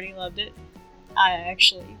I already loved it.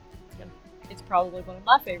 It's probably one of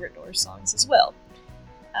my favorite Doors songs as well.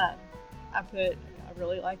 I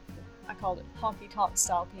called it honky tonk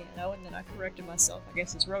style piano, and then I corrected myself. I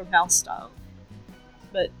guess it's Roadhouse style.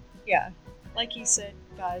 But yeah, like you said,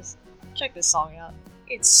 guys, check this song out.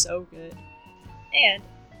 It's so good. And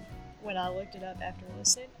when I looked it up after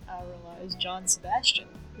listening, I realized John Sebastian,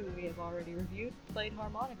 who we have already reviewed, played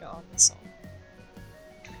harmonica on this song.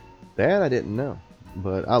 That I didn't know,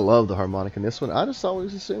 but I love the harmonica in this one. I just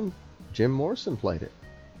always assumed Jim Morrison played it.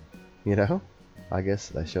 I guess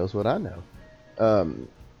that shows what I know.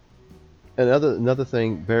 Another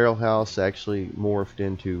thing, barrel house actually morphed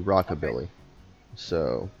into rockabilly. Okay.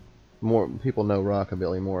 So more people know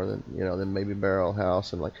rockabilly more than maybe barrel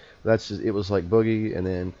house, and it was like boogie,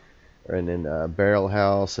 and then barrel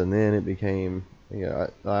house, and then it became Yeah,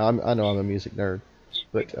 I know I'm a music nerd,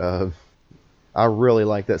 but I really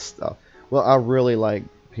like that stuff. Well, I really like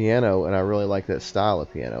piano, and I really like that style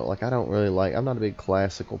of piano. Like, I don't really like. I'm not a big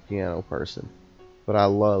classical piano person, but I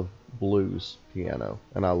love blues piano,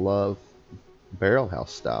 and I love barrel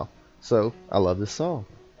house style. So I love this song.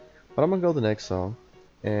 But I'm gonna go to the next song,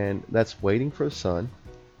 and that's "Waiting for the Sun."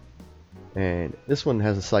 And this one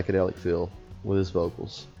has a psychedelic feel with his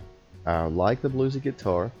vocals. I like the bluesy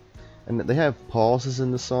guitar, and they have pauses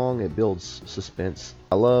in the song. It builds suspense.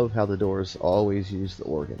 I love how the Doors always use the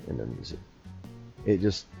organ in their music. It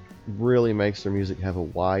just really makes their music have a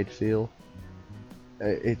wide feel.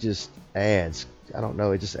 It just adds. I don't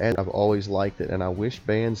know. It just adds. I've always liked it, and I wish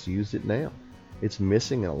bands used it now. It's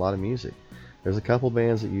missing in a lot of music. There's a couple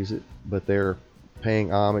bands that use it, but they're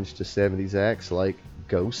paying homage to 70s acts like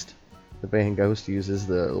Ghost. The band Ghost uses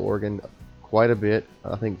the organ quite a bit.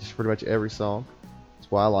 I think just pretty much every song.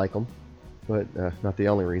 That's why I like them, but not the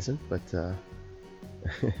only reason. But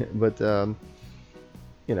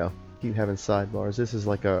you know, keep having sidebars. This is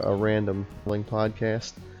like a random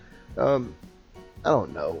podcast. Um, I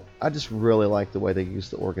don't know. I just really like the way they use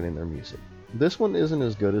the organ in their music. This one isn't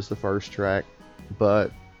as good as the first track,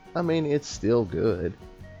 but I mean, it's still good.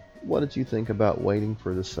 What did you think about Waiting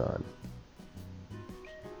for the Sun?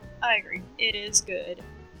 I agree. It is good.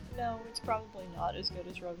 No, it's probably not as good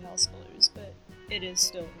as Roadhouse Blues, but it is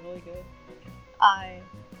still really good. I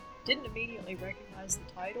didn't immediately recognize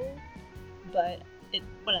the title, but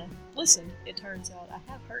when I listened, it turns out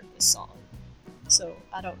I have heard this song. So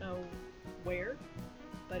I don't know where,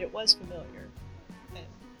 but it was familiar, and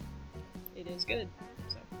it is good.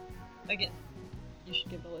 So again, you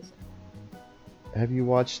should give it a listen. Have you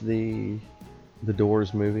watched the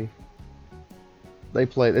Doors movie? They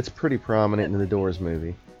play. It's pretty prominent in the Doors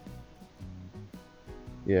movie.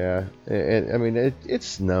 Yeah, I mean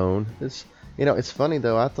it's known. It's funny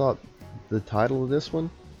though. I thought the title of this one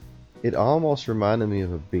it almost reminded me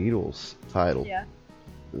of a Beatles title Yeah.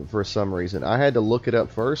 for some reason. I had to look it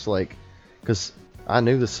up first, like, because I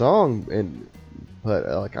knew the song, but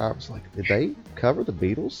like I was like, did they cover the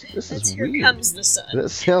Beatles? This That's is Here weird. Comes the Sun. That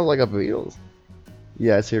sounds like a Beatles.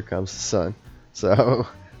 Yeah, it's Here Comes the Sun. So,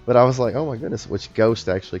 but I was like, oh my goodness, which Ghost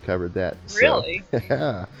actually covered that. Really? So,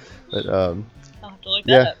 yeah. But I'll have to look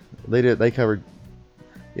that yeah, up. they did. They covered.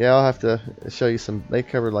 Yeah, I'll have to show you some. They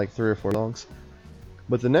covered like 3 or 4 songs.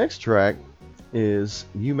 But the next track is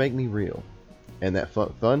 "You Make Me Real," and that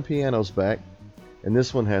fun piano's back. And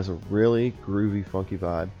this one has a really groovy, funky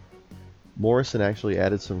vibe. Morrison actually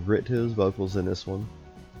added some grit to his vocals in this one,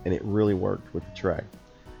 and it really worked with the track.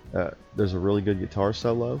 There's a really good guitar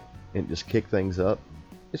solo, and just kick things up.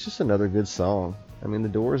 It's just another good song. I mean, the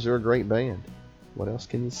Doors are a great band. What else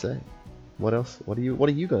can you say? What else? What are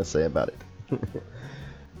you gonna say about it?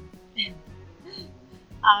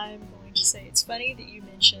 I'm going to say it's funny that you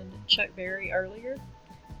mentioned Chuck Berry earlier,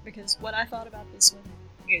 because what I thought about this one,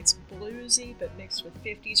 it's bluesy but mixed with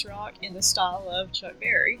 50s rock in the style of Chuck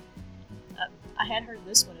Berry. I had heard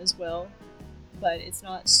this one as well, but it's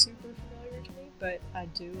not super familiar to me, but I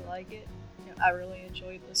do like it. I really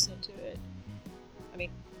enjoyed listening to it. I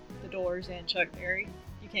mean, the Doors and Chuck Berry,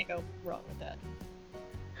 you can't go wrong with that.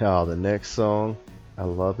 Oh, the next song, I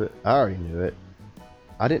love it. I already knew it.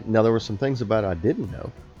 I didn't know there were some things about it I didn't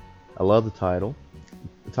know. I love the title.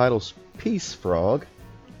 The title's Peace Frog.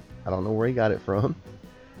 I don't know where he got it from.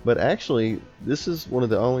 But actually, this is one of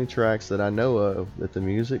the only tracks that I know of that the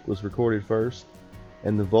music was recorded first,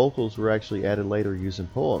 and the vocals were actually added later using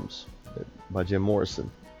poems by Jim Morrison.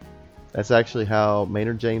 That's actually how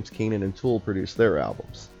Maynard James Keenan and Tool produced their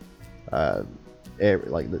albums. Uh,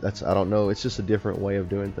 that's I don't know. It's just a different way of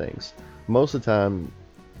doing things. Most of the time,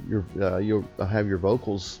 you'll have your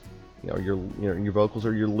vocals, your vocals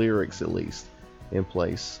or your lyrics at least in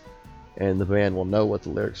place, and the band will know what the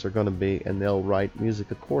lyrics are going to be, and they'll write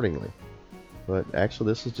music accordingly. But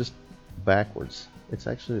actually, this is just backwards. It's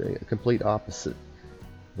actually a complete opposite.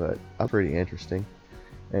 But pretty interesting.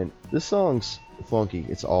 And this song's funky.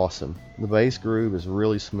 It's awesome. The bass groove is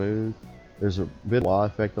really smooth. There's a bit of wah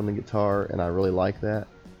effect on the guitar, and I really like that.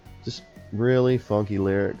 Just really funky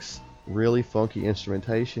lyrics, really funky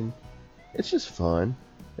instrumentation. It's just fun.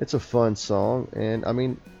 It's a fun song, and I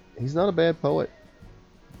mean, he's not a bad poet.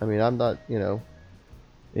 I mean, I'm not,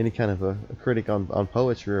 any kind of a critic on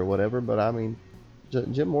poetry or whatever, but I mean,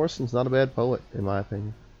 Jim Morrison's not a bad poet, in my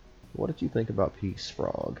opinion. What did you think about Peace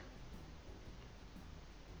Frog?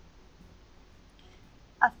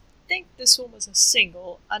 I think this one was a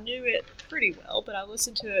single. I knew it pretty well, but I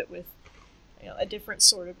listened to it with a different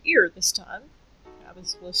sort of ear this time. I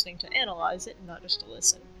was listening to analyze it and not just to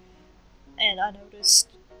listen. And I noticed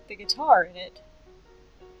the guitar in it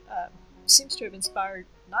seems to have inspired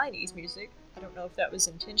 90s music. I don't know if that was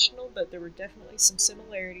intentional, but there were definitely some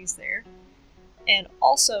similarities there. And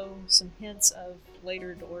also some hints of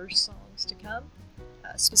later Doors songs to come,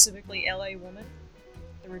 specifically LA Woman.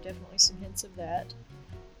 There were definitely some hints of that.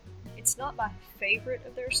 It's not my favorite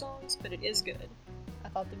of their songs, but it is good. I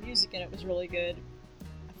thought the music in it was really good.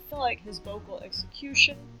 I feel like his vocal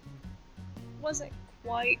execution wasn't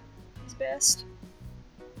quite his best,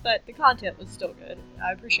 but the content was still good.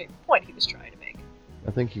 I appreciate the point he was trying to make.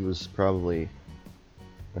 I think he was probably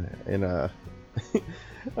in a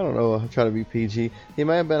I don't know, I'm trying to be PG. He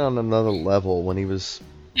may have been on another level when he was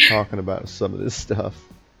talking about some of this stuff.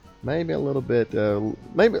 Maybe a little bit,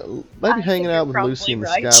 maybe hanging out with Lucy in the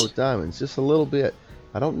right. Sky with Diamonds, just a little bit.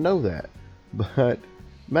 I don't know that, but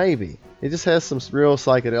maybe. It just has some real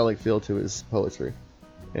psychedelic feel to his poetry.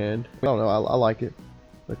 And I don't know, I like it,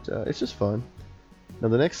 but it's just fun. Now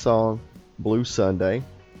the next song, Blue Sunday,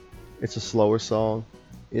 it's a slower song.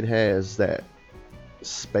 It has that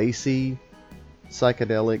spacey,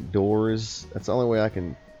 psychedelic Doors. That's the only way I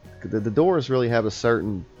can. The Doors really have a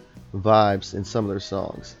certain vibes in some of their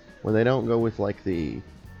songs. When they don't go with like the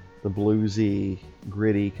bluesy,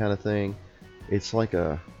 gritty kind of thing, it's like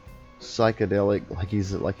a psychedelic, like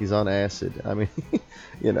he's on acid. I mean,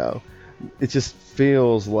 you know, it just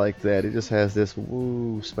feels like that. It just has this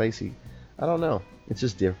woo spacey. I don't know. It's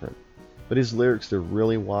just different. But his lyrics, they're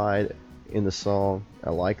really wide in the song.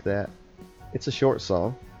 I like that. It's a short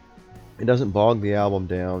song. It doesn't bog the album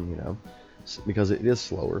down, you know, because it is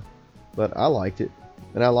slower. But I liked it,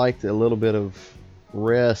 and I liked a little bit of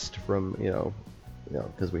rest from, you know,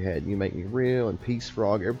 because we had You Make Me Real and Peace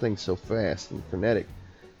Frog. Everything's so fast and frenetic.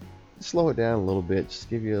 Slow it down a little bit, just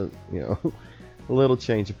give you a, you know, a little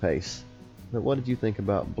change of pace. But what did you think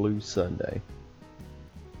about Blue Sunday?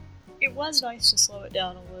 It was nice to slow it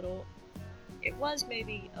down a little. It was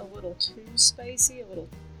maybe a little too spacey, a little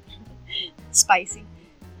spicy.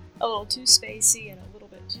 A little too spacey and a little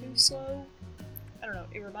bit too slow. I don't know,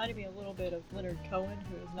 it reminded me a little bit of Leonard Cohen,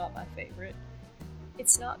 who is not my favorite.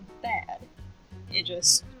 It's not bad. It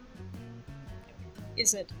just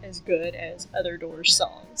isn't as good as other Doors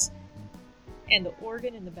songs. And the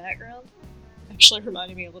organ in the background actually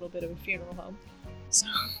reminded me a little bit of a funeral home. So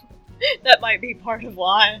that might be part of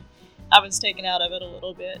why I was taken out of it a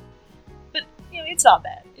little bit. But, you know, it's not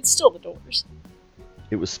bad. It's still the Doors.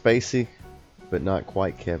 It was spacey, but not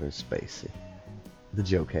quite Kevin Spacey. The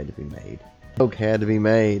joke had to be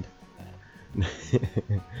made.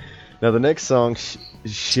 Now the next song,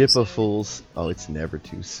 Ship of Fools. Oh, it's never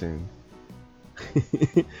too soon.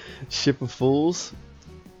 Ship of Fools.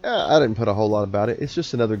 I didn't put a whole lot about it. It's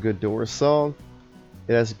just another good Doors song.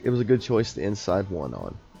 It was a good choice to end side one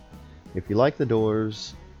on. If you like the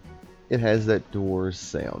Doors, it has that Doors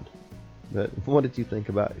sound. But what did you think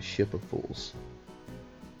about Ship of Fools?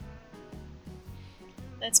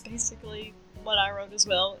 That's basically what I wrote as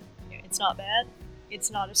well. It's not bad. It's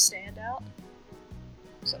not a standout.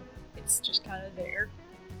 So it's just kind of there.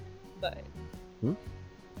 But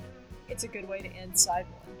it's a good way to end side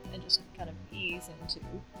one and just kind of ease into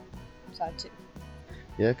side two.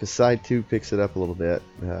 Yeah, because side two picks it up a little bit.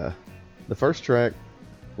 The first track,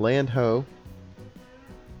 Land Ho.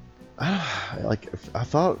 I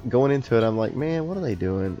thought going into it, I'm like, man, what are they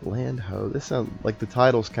doing? Land Ho. This sounds like the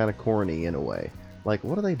title's kind of corny in a way. Like,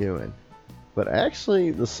 what are they doing? But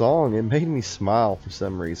actually, the song, it made me smile for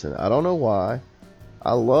some reason. I don't know why.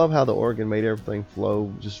 I love how the organ made everything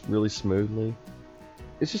flow just really smoothly.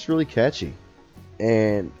 It's just really catchy.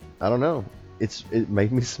 And, I don't know. It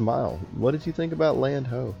made me smile. What did you think about Land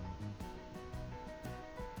Ho?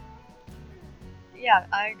 Yeah,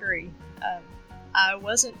 I agree. I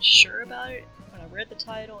wasn't sure about it when I read the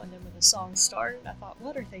title, and then when the song started, I thought,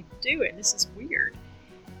 what are they doing? This is weird.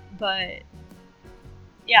 But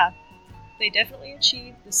yeah, they definitely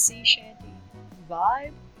achieved the sea shanty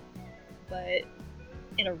vibe, but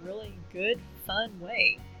in a really good, fun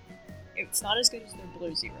way. It's not as good as their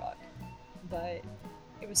bluesy rock, but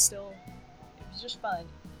it was just fun.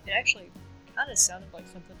 It actually kind of sounded like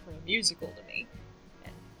something from a musical to me,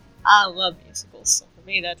 and I love musicals, so for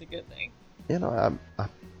me that's a good thing. You know, I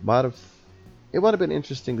might have. It would have been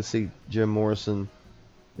interesting to see Jim Morrison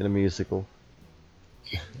in a musical.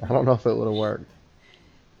 I don't know if it would have worked.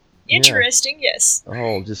 Interesting, yeah. Yes.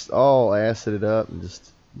 Oh, just all acid it up and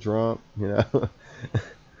just drunk, you know,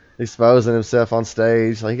 exposing himself on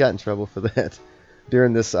stage. Like, he got in trouble for that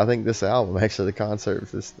during this. I think this album, actually, the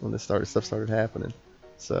concert when this stuff started happening.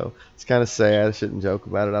 So it's kind of sad. I shouldn't joke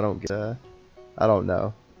about it. I don't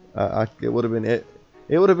know. It would have been it.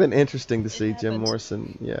 It would have been interesting to see Jim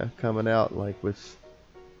Morrison, coming out like with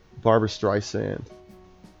Barbra Streisand.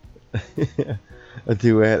 A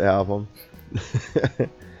duet album.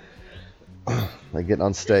 Like getting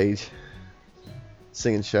on stage,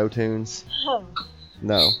 singing show tunes. Huh.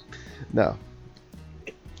 No, no.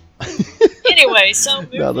 Anyway, so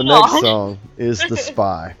Now the moving next on. song is The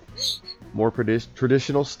Spy. More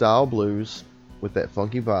traditional style blues with that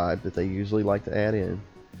funky vibe that they usually like to add in.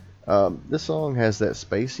 This song has that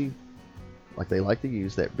spacey, like they like to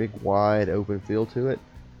use, that big wide open feel to it.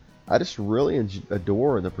 I just really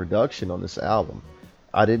adore the production on this album.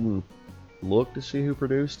 I didn't look to see who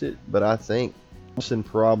produced it, but I think Morrison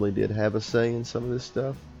probably did have a say in some of this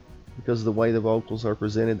stuff because of the way the vocals are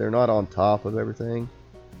presented. They're not on top of everything;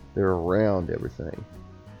 they're around everything,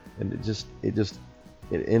 and it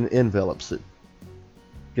envelops it,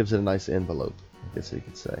 gives it a nice envelope, I guess you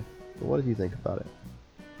could say. But what did you think about it?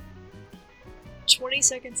 20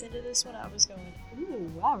 seconds into this one, I was going,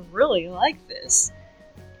 ooh, I really like this.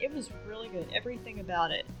 It was really good. Everything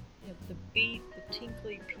about it. You know, the beat, the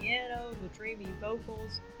tinkly piano, the dreamy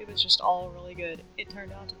vocals. It was just all really good. It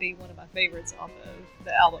turned out to be one of my favorites off of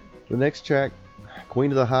the album. The next track,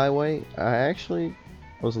 Queen of the Highway, I actually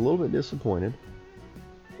was a little bit disappointed.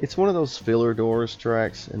 It's one of those filler Doors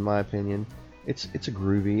tracks, in my opinion. It's a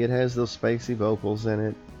groovy. It has those spacey vocals in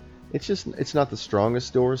it. It's not the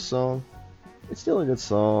strongest Doors song. It's still a good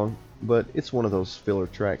song, but it's one of those filler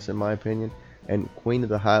tracks, in my opinion. And Queen of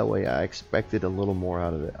the Highway, I expected a little more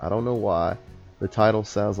out of it. I don't know why. The title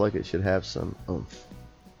sounds like it should have some oomph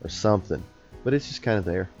or something, but it's just kind of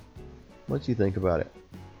there. What do you think about it?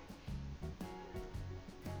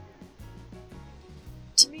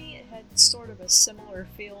 To me, it had sort of a similar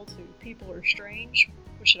feel to People Are Strange,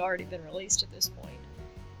 which had already been released at this point.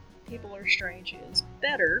 People Are Strange is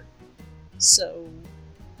better, so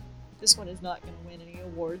this one is not going to win any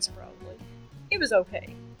awards, probably. It was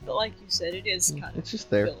okay, but like you said, it is kind It's of just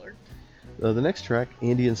there. filler. The next track,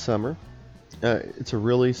 Indian Summer, it's a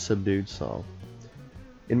really subdued song.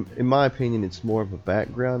 In my opinion, it's more of a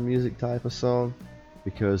background music type of song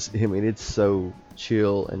because it's so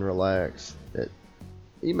chill and relaxed that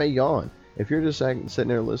you may yawn if you're just sitting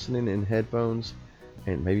there listening in headphones,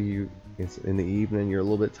 and maybe it's in the evening, you're a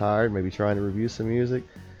little bit tired, maybe trying to review some music.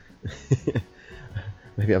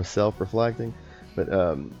 Maybe I'm self-reflecting, but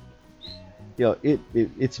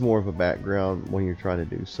it's more of a background when you're trying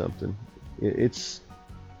to do something. It's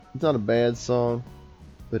not a bad song,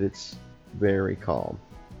 but it's very calm.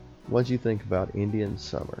 What do you think about Indian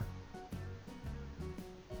Summer?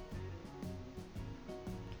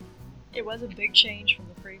 It was a big change from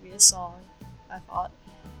the previous song, I thought.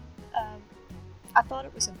 Um, I thought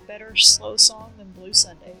it was a better slow song than Blue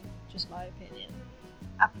Sunday, just my opinion.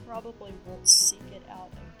 I probably won't seek it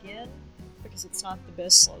out again because it's not the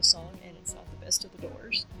best slow song and it's not the best of the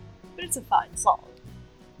Doors, but it's a fine song.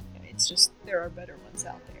 It's just there are better ones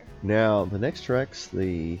out there. Now, the next track's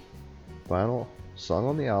the final song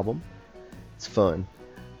on the album. It's fun.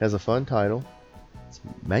 Has a fun title. It's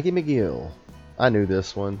Maggie McGill. I knew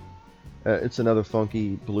this one. It's another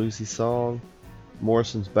funky, bluesy song.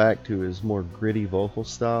 Morrison's back to his more gritty vocal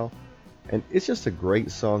style. And it's just a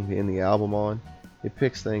great song to end the album on. It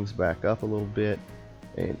picks things back up a little bit.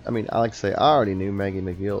 And, I like to say, I already knew Maggie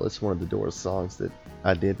McGill. It's one of the Doors songs that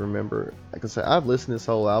I did remember. Like I say, I've listened to this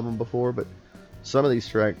whole album before, but some of these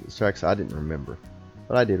tracks I didn't remember.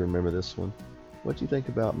 But I did remember this one. What do you think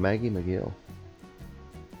about Maggie McGill?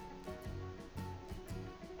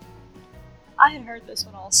 I had heard this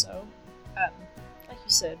one also. Like you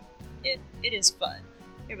said, it is fun.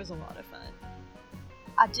 It was a lot of fun.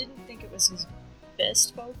 I didn't think it was his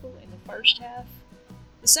best vocal in the first half.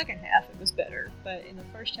 The second half it was better, but in the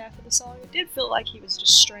first half of the song it did feel like he was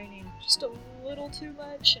just straining just a little too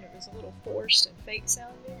much and it was a little forced and fake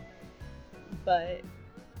sounding. But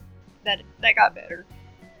that got better.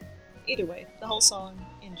 Either way, the whole song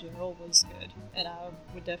in general was good, and I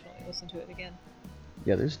would definitely listen to it again.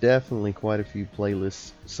 Yeah, there's definitely quite a few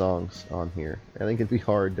playlist songs on here. I think it'd be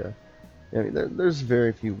hard to... there's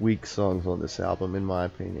very few weak songs on this album, in my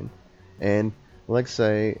opinion. And, like I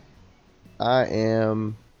say, I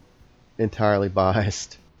am entirely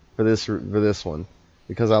biased for this one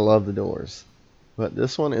because I love the Doors. But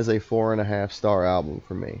this one is a 4.5-star album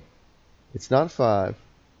for me. It's not 5.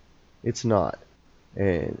 It's not.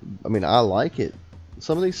 And, I like it.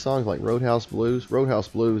 Some of these songs, like Roadhouse Blues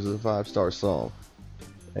is a 5-star song.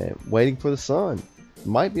 And Waiting for the Sun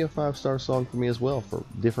might be a 5-star song for me as well for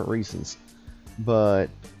different reasons. But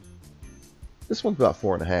this one's about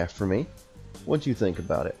 4.5 for me. What'd you think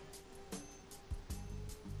about it?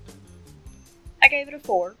 I gave it a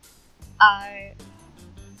 4. I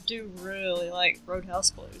do really like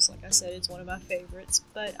Roadhouse Blues. Like I said, it's one of my favorites,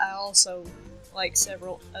 but I also like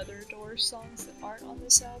several other Doors songs that aren't on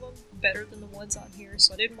this album better than the ones on here,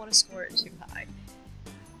 so I didn't want to score it too high.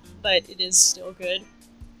 But it is still good.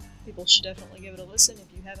 People should definitely give it a listen if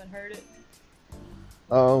you haven't heard it.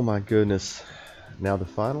 Oh my goodness. Now the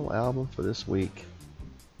final album for this week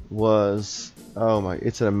was,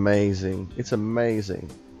 it's amazing. It's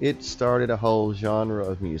amazing. It started a whole genre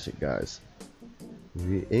of music, guys.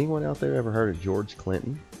 Anyone out there ever heard of George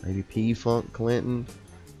Clinton? Maybe P-Funk Clinton?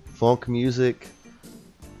 Funk music?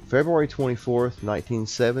 February 24th,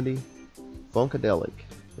 1970, Funkadelic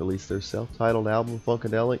released their self-titled album,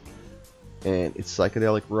 Funkadelic. And it's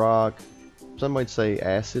psychedelic rock. Some might say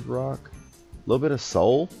acid rock. A little bit of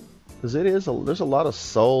soul. Because there's a lot of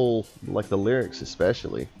soul, like the lyrics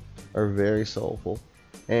especially, are very soulful.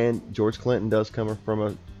 And George Clinton does come from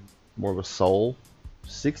a more of a soul,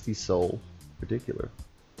 60s soul in particular,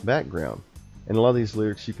 background. And a lot of these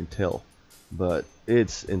lyrics you can tell, but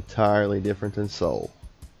it's entirely different than soul.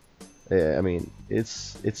 Yeah, I mean,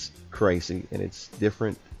 it's crazy and it's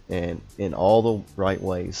different and in all the right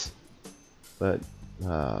ways. But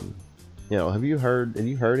have you heard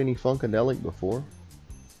any Funkadelic before?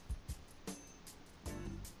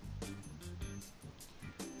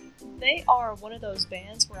 They are one of those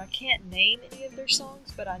bands where I can't name any of their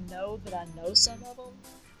songs, but I know that I know some of them.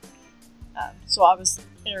 So I was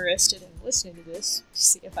interested in listening to this to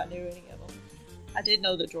see if I knew any of them. I did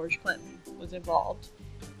know that George Clinton was involved.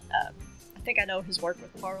 I think I know his work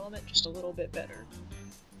with Parliament just a little bit better.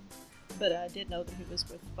 But I did know that he was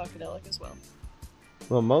with Funkadelic as well.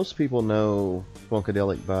 Well, most people know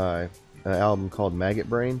Funkadelic by an album called Maggot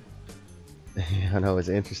Brain. I know it's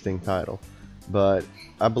an interesting title, but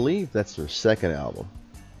I believe that's their second album.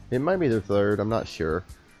 It might be their third, I'm not sure.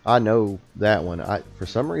 I know that one. For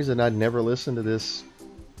some reason, I'd never listened to this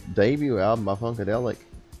debut album by Funkadelic.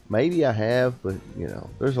 Maybe I have, but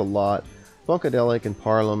there's a lot. Funkadelic and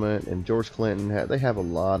Parliament and George Clinton, they have a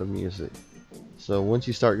lot of music. So once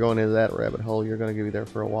you start going into that rabbit hole, you're going to be there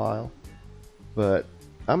for a while. But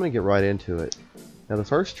I'm going to get right into it. Now the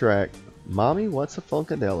first track, Mommy, What's a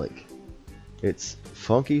Funkadelic? It's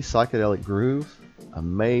funky psychedelic groove,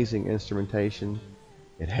 amazing instrumentation.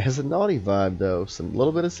 It has a naughty vibe though, some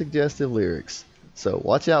little bit of suggestive lyrics. So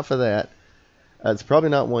watch out for that. It's probably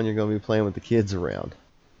not one you're going to be playing with the kids around.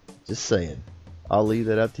 Just saying. I'll leave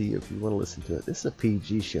that up to you if you want to listen to it. This is a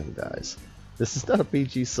PG show, guys. This is not a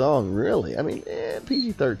PG song, really. I mean,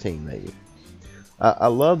 PG-13 maybe. I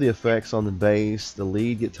love the effects on the bass, the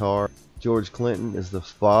lead guitar. George Clinton is the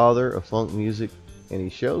father of funk music, and he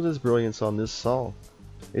shows his brilliance on this song.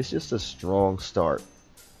 It's just a strong start.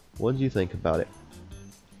 What did you think about it?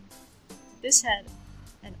 This had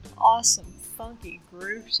an awesome funky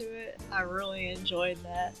groove to it. I really enjoyed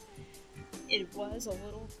that. It was a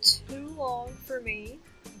little too long for me,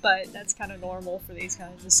 but that's kind of normal for these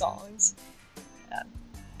kinds of songs.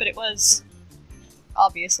 But it was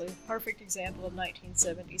obviously a perfect example of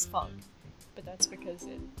 1970s funk, but that's because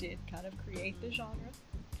it did kind of create the genre.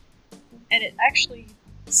 And it actually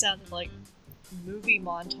sounded like movie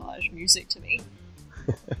montage music to me.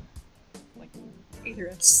 Like either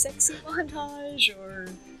a sexy montage or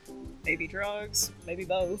maybe drugs, maybe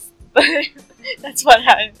both. But that's what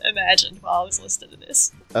I imagined while I was listening to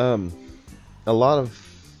this. A lot of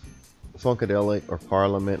Funkadelic or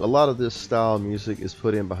Parliament, a lot of this style of music is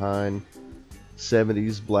put in behind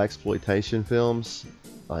 70s blaxploitation films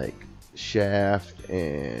like Shaft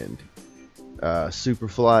and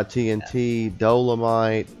Superfly TNT,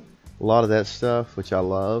 Dolomite, a lot of that stuff, which I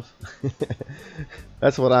love.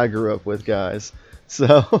 That's what I grew up with, guys.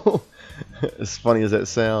 So, as funny as that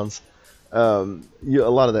sounds, a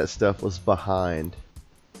lot of that stuff was behind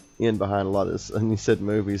a lot of this. And you said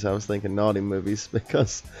movies, I was thinking naughty movies,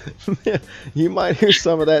 because you might hear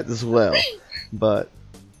some of that as well. But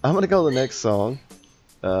I'm going to go to the next song.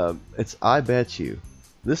 It's I Bet You.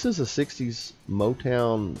 This is a 60s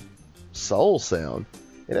Motown soul sound.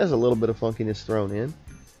 It has a little bit of funkiness thrown in.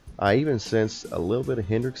 I even sensed a little bit of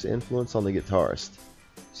Hendrix influence on the guitarist.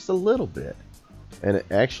 Just a little bit. And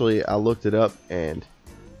actually, I looked it up, and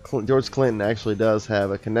George Clinton actually does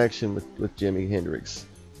have a connection with Jimi Hendrix.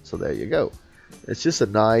 So there you go. It's just a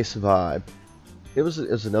nice vibe. It was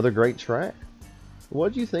another great track.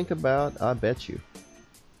 What do you think about I Bet You?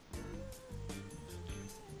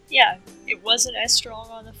 Yeah, it wasn't as strong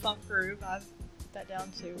on the funk groove. I've put that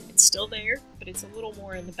down too. It's still there, but it's a little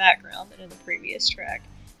more in the background than in the previous track.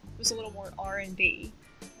 It was a little more R&B.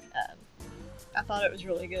 I thought it was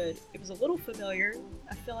really good. It was a little familiar.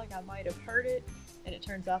 I feel like I might have heard it, and it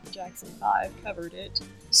turns out the Jackson 5 covered it,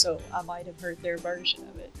 so I might have heard their version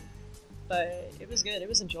of it. But it was good. It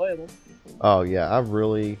was enjoyable. Oh yeah, I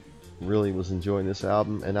really, really was enjoying this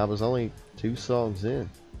album, and I was only 2 songs in,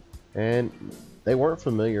 and they weren't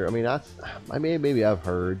familiar. I mean, maybe I've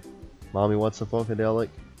heard "Mommy Wants a Funkadelic,"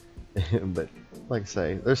 but like I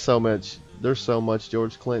say, there's so much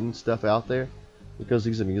George Clinton stuff out there because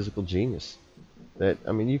he's a musical genius. That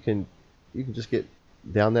I mean, you can just get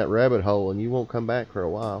down that rabbit hole and you won't come back for a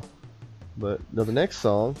while. But now the next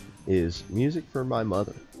song is "Music for My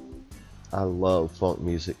Mother." I love funk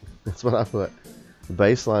music. That's what I put. The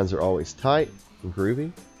bass lines are always tight and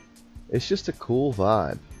groovy. It's just a cool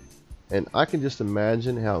vibe. And I can just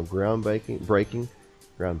imagine how groundbreaking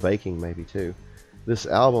maybe too, this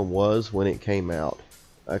album was when it came out.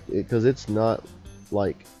 Because it's not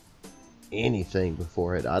like anything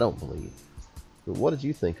before it, I don't believe. But what did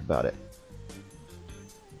you think about it?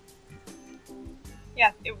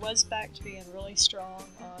 Yeah, it was back to being really strong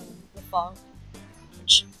on the funk,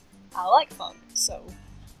 which I like funk, so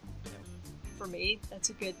for me, that's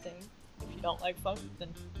a good thing. If you don't like funk, then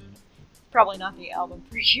probably not the album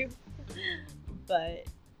for you. But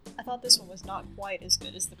I thought this one was not quite as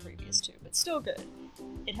good as the previous two, but still good.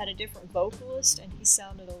 It had a different vocalist, and he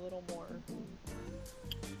sounded a little more,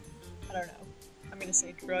 I don't know, I'm going to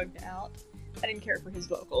say drugged out. I didn't care for his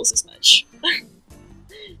vocals as much.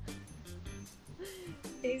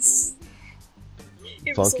 It was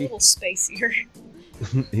Funky? a little spacier.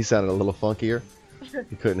 He sounded a little funkier.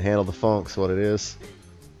 He couldn't handle the funk's what it is.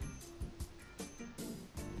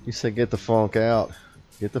 You said get the funk out.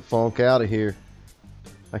 Get the funk out of here.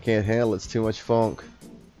 I can't handle it. It's too much funk.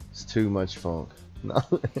 It's too much funk. No.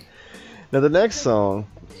 Now the next song,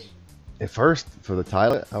 at first for the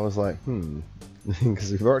title, I was like,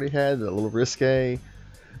 because we've already had a little risque.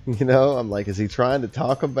 I'm like, is he trying to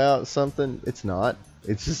talk about something? It's not.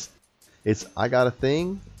 It's I got a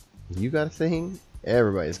thing. You got a thing.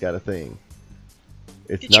 Everybody's got a thing.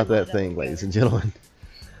 It's Get not your that mind thing, out ladies there. and gentlemen.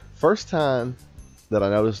 First time that I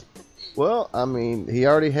noticed. Well, I mean, he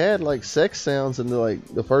already had like sex sounds in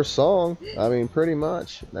the first song. I mean, pretty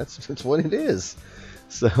much. That's what it is.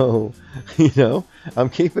 So, I'm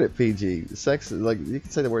keeping it PG. Sex, like you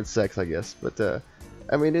can say the word sex, I guess, but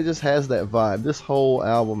I mean, it just has that vibe. This whole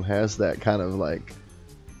album has that kind of like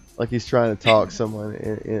he's trying to talk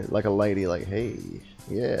someone like a lady, like, hey,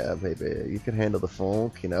 yeah, baby, you can handle the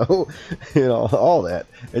funk, all that.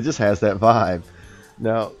 It just has that vibe.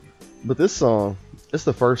 Now, but this song, it's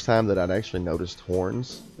the first time that I'd actually noticed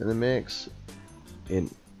horns in the mix,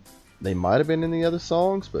 and they might have been in the other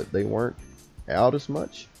songs, but they weren't out as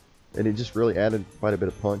much, and it just really added quite a bit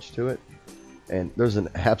of punch to it. And there's an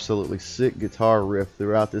absolutely sick guitar riff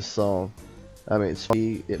throughout this song. I mean,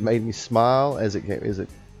 it made me smile as it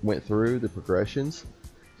went through the progressions.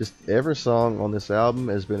 Just every song on this album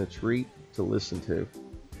has been a treat to listen to.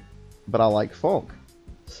 But I like funk.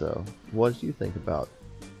 So, what did you think about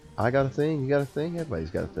I Got a Thing, You Got a Thing? Everybody's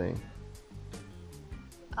got a thing.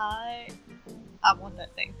 I want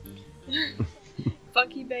that thing.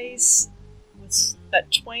 Funky bass with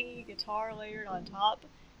that twangy guitar layered on top.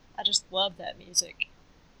 I just love that music.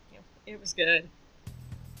 It was good.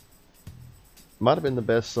 Might have been the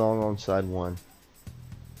best song on side one,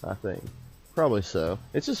 I think. Probably so.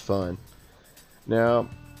 It's just fun. Now,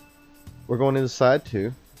 we're going into side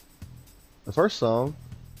two. The first song,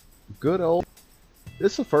 good old.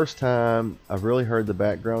 This is the first time I've really heard the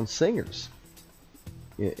background singers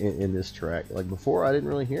in this track. Like before, I didn't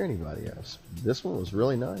really hear anybody else. This one was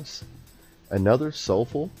really nice. Another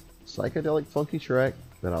soulful, psychedelic, funky track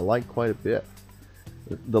that I like quite a bit.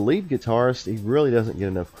 The lead guitarist, he really doesn't get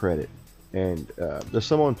enough credit. And there's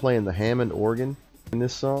someone playing the Hammond organ in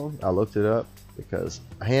this song. I looked it up because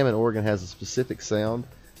a Hammond organ has a specific sound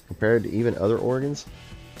compared to even other organs,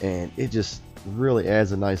 and it just really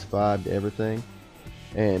adds a nice vibe to everything.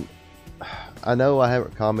 And I know I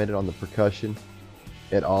haven't commented on the percussion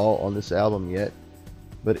at all on this album yet,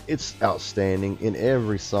 but it's outstanding in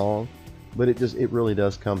every song. But it really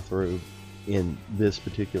does come through in this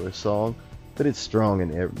particular song. But it's strong in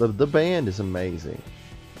the band is amazing.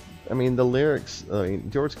 I mean, the lyrics,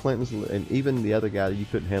 George Clinton's, and even the other guy, You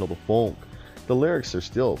Couldn't Handle the Funk, the lyrics are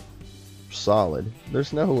still solid.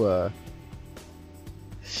 There's no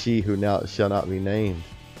she who now shall not be named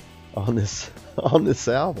on this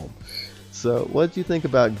album. So what did you think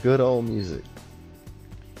about good old music?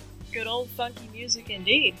 Good old funky music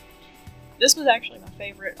indeed. This was actually my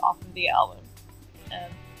favorite off of the album.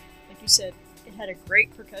 Like you said, it had a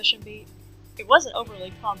great percussion beat. It wasn't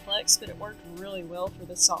overly complex, but it worked really well for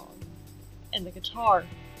the song. And the guitar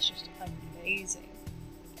is just amazing.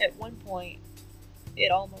 At one point,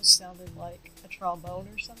 it almost sounded like a trombone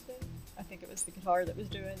or something. I think it was the guitar that was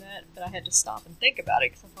doing that, but I had to stop and think about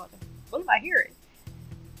it because I thought, what am I hearing?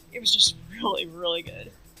 It was just really, really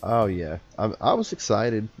good. Oh yeah, I was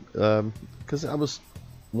excited because I was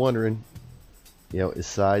wondering, is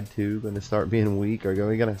side 2 going to start being weak? Are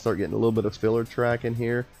we going to start getting a little bit of filler track in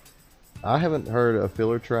here? I haven't heard a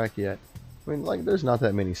filler track yet. I mean, like, there's not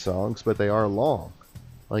that many songs, but they are long.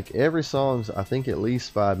 Like, every song's, I think, at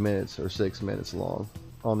least 5 minutes or 6 minutes long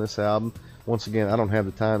on this album. Once again, I don't have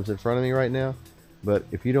the times in front of me right now, but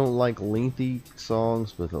if you don't like lengthy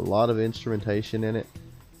songs with a lot of instrumentation in it,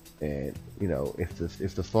 and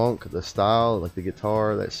if the funk, the style, like the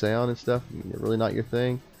guitar, that sound and stuff, really not your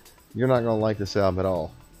thing, you're not gonna like this album at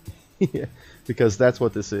all. Yeah, because that's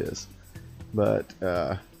what this is. But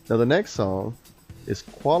now the next song is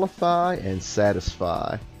Qualify and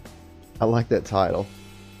Satisfy. I like that title.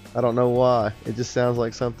 I don't know why. It just sounds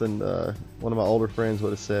like something one of my older friends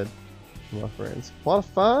would have said. My friends,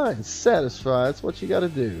 qualify and satisfy. That's what you got to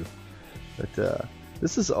do. But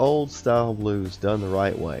this is old style blues done the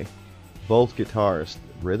right way. Both guitarists,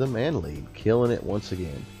 rhythm and lead, killing it once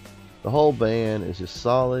again. The whole band is just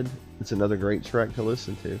solid. It's another great track to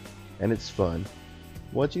listen to, and it's fun.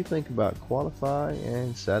 What do you think about Qualify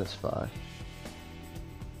and Satisfy?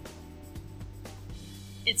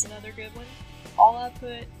 It's another good one. All I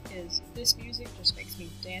put is this music just makes me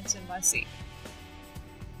dance in my seat.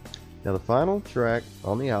 Now the final track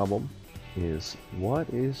on the album is What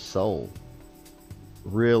is Soul?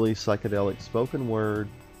 Really psychedelic spoken word.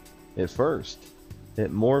 At first,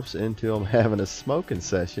 it morphs into them having a smoking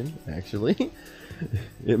session, actually.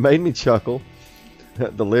 It made me chuckle.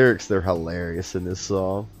 The lyrics, they're hilarious in this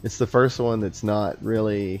song. It's the first one that's not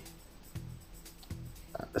really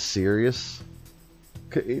serious.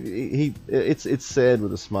 It's said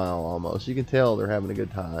with a smile almost. You can tell they're having a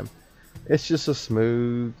good time. It's just a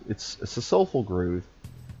smooth, it's a soulful groove.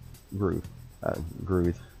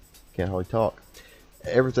 Can't hardly talk.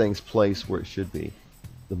 Everything's placed where it should be.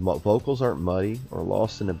 The vocals aren't muddy or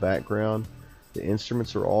lost in the background. The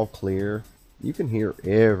instruments are all clear. You can hear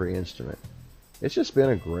every instrument. It's just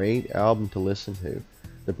been a great album to listen to.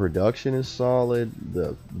 The production is solid,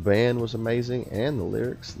 the band was amazing, and the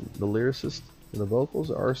lyricists, and the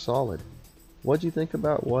vocals are solid. What do you think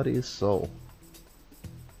about What is Soul?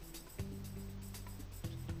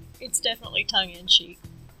 It's definitely tongue-in-cheek,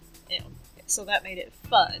 so that made it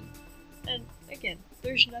fun. And again,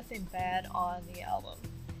 there's nothing bad on the album.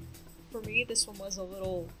 For me, this one was a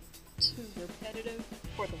little too repetitive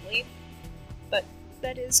for the length, but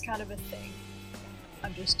that is kind of a thing.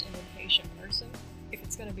 I'm just an impatient person. If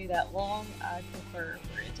it's going to be that long, I prefer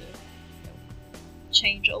for it to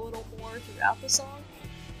change a little more throughout the song,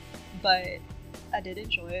 but I did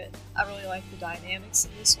enjoy it. I really like the dynamics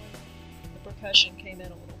in this one. The percussion came in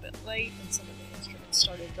a little bit late, and some of the instruments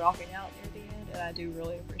started dropping out near the end, and I do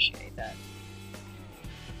really appreciate that.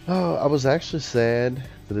 Oh, I was actually sad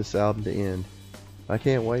for this album to end. I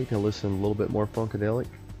can't wait to listen a little bit more Funkadelic.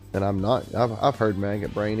 And I've heard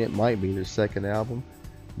Maggot Brain. It might be their second album.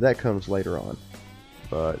 That comes later on.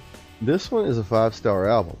 But this one is a 5-star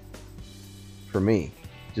album for me.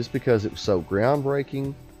 Just because it was so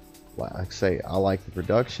groundbreaking. Like I say, I like the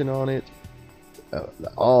production on it.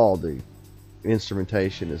 All the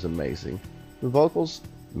instrumentation is amazing. The vocals,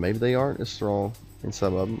 maybe they aren't as strong in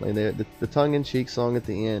some of them. And the tongue-in-cheek song at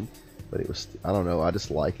the end. But it was, I don't know, I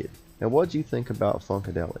just like it. Now what do you think about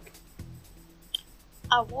Funkadelic?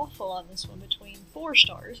 I waffle on this one between 4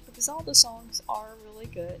 stars because all the songs are really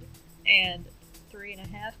good, and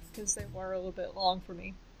 3.5 because they were a little bit long for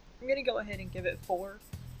me. I'm going to go ahead and give it 4,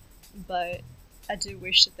 but I do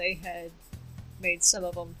wish that they had made some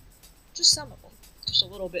of them just a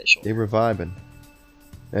little bit shorter. They were vibing,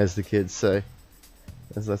 as the kids say.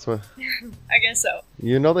 That's what. I guess so.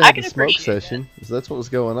 They had the smoke session, so that's what was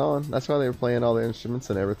going on. That's why they were playing all the instruments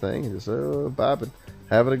and everything, and just vibing,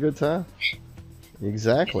 having a good time.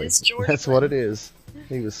 Exactly. That's what it is.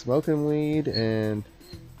 He was smoking weed and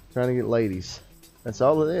trying to get ladies. That's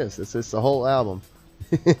all it is. It's just the whole album.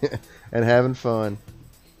 And having fun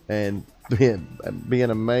and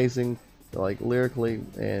being amazing, like lyrically,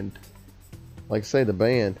 and like I say, the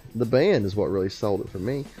band is what really sold it for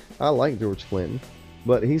me. I like George Clinton,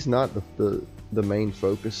 but he's not the main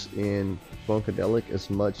focus in Funkadelic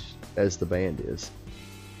as much as the band is.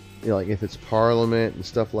 Like if it's Parliament and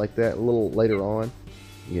stuff like that, a little later on,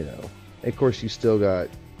 Of course, you still got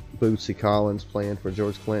Bootsy Collins playing for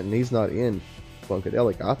George Clinton. He's not in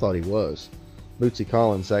Funkadelic. I thought he was. Bootsy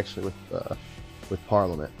Collins actually with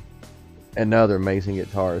Parliament. another amazing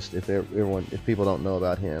guitarist. If people don't know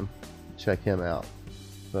about him, check him out.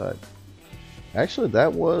 But actually,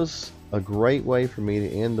 that was a great way for me to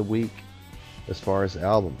end the week as far as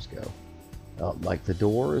albums go. Like The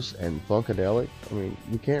Doors and Funkadelic. I mean,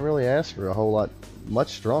 you can't really ask for a whole lot much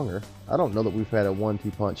stronger. I don't know that we've had a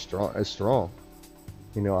 1-2 punch as strong.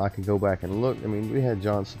 You know, I can go back and look. I mean, we had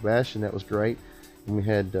John Sebastian, that was great. And we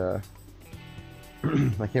had, I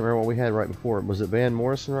can't remember what we had right before. Was it Van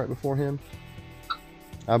Morrison right before him?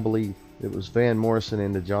 I believe it was Van Morrison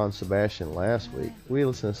into John Sebastian last week. We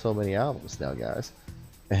listen to so many albums now, guys.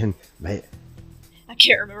 And, man, I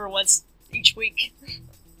can't remember what's each week.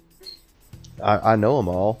 I know them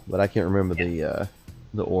all, but I can't remember the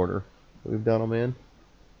order we've done them in.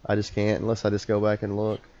 I just can't unless I just go back and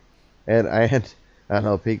look. And I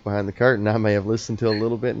know, peek behind the curtain. I may have listened to a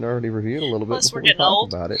little bit and already reviewed a little bit Plus, before we're we getting talk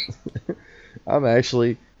old. about it. I'm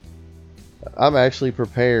actually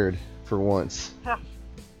prepared for once. Huh.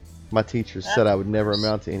 My teachers That's said I would never worse.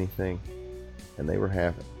 amount to anything, and they were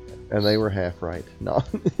half right. No,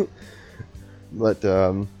 but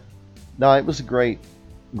no, it was a great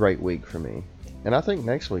week for me, and I think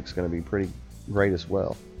next week's going to be pretty great as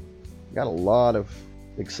well. Got a lot of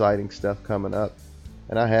exciting stuff coming up,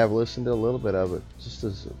 and I have listened to a little bit of it just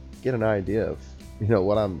to get an idea of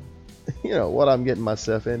what I'm getting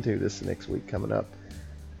myself into this next week coming up.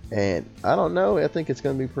 And I don't know, I think it's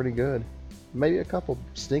going to be pretty good. Maybe a couple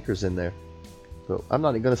stinkers in there, but I'm not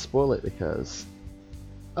even going to spoil it because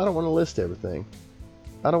I don't want to list everything.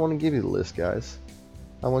 I don't want to give you the list, guys.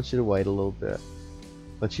 I want you to wait a little bit.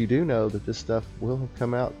 But you do know that this stuff will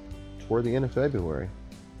come out toward the end of February.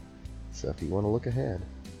 So if you want to look ahead,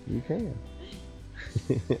 you can.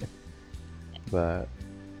 But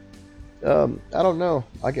I don't know.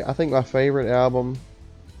 I think my favorite album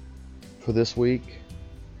for this week,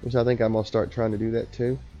 which I think I'm going to start trying to do that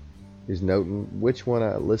too, is noting which one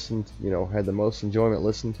I listened, had the most enjoyment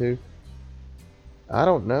listened to. I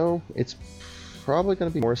don't know. It's probably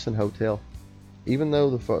going to be Morrison Hotel. Even though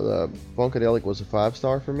the Funkadelic was a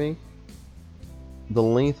 5-star for me, the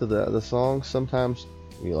length of the song sometimes,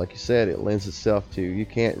 like you said, it lends itself to, you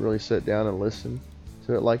can't really sit down and listen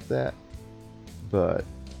to it like that. But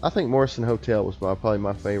I think Morrison Hotel was probably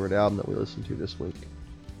my favorite album that we listened to this week.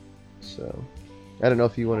 So I don't know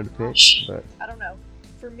if you wanted to pick, but I don't know.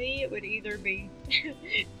 For me, it would either be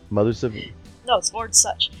Mothers of No, it's Lord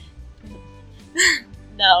Sutch.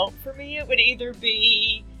 No, for me it would either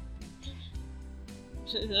be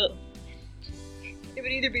The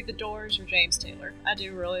Doors or James Taylor. I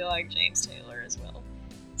do really like James Taylor as well.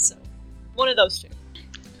 So, one of those two.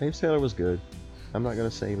 James Taylor was good. I'm not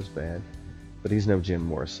gonna say he was bad, but he's no Jim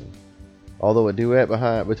Morrison. Although a duet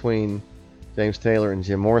between James Taylor and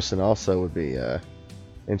Jim Morrison also would be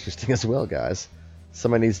interesting as well, guys.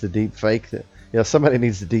 Somebody needs to deep fake that. Somebody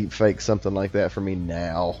needs to deep fake something like that for me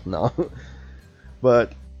now. No.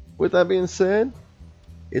 But with that being said,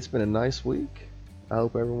 it's been a nice week. I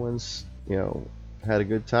hope everyone's, had a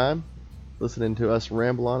good time listening to us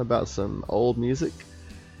ramble on about some old music.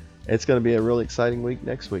 It's going to be a really exciting week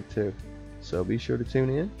next week too. So be sure to tune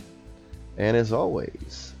in. And as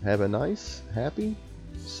always, have a nice, happy,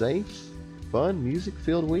 safe, fun,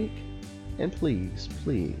 music-filled week. And please,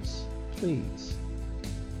 please, please,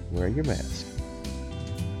 wear your mask.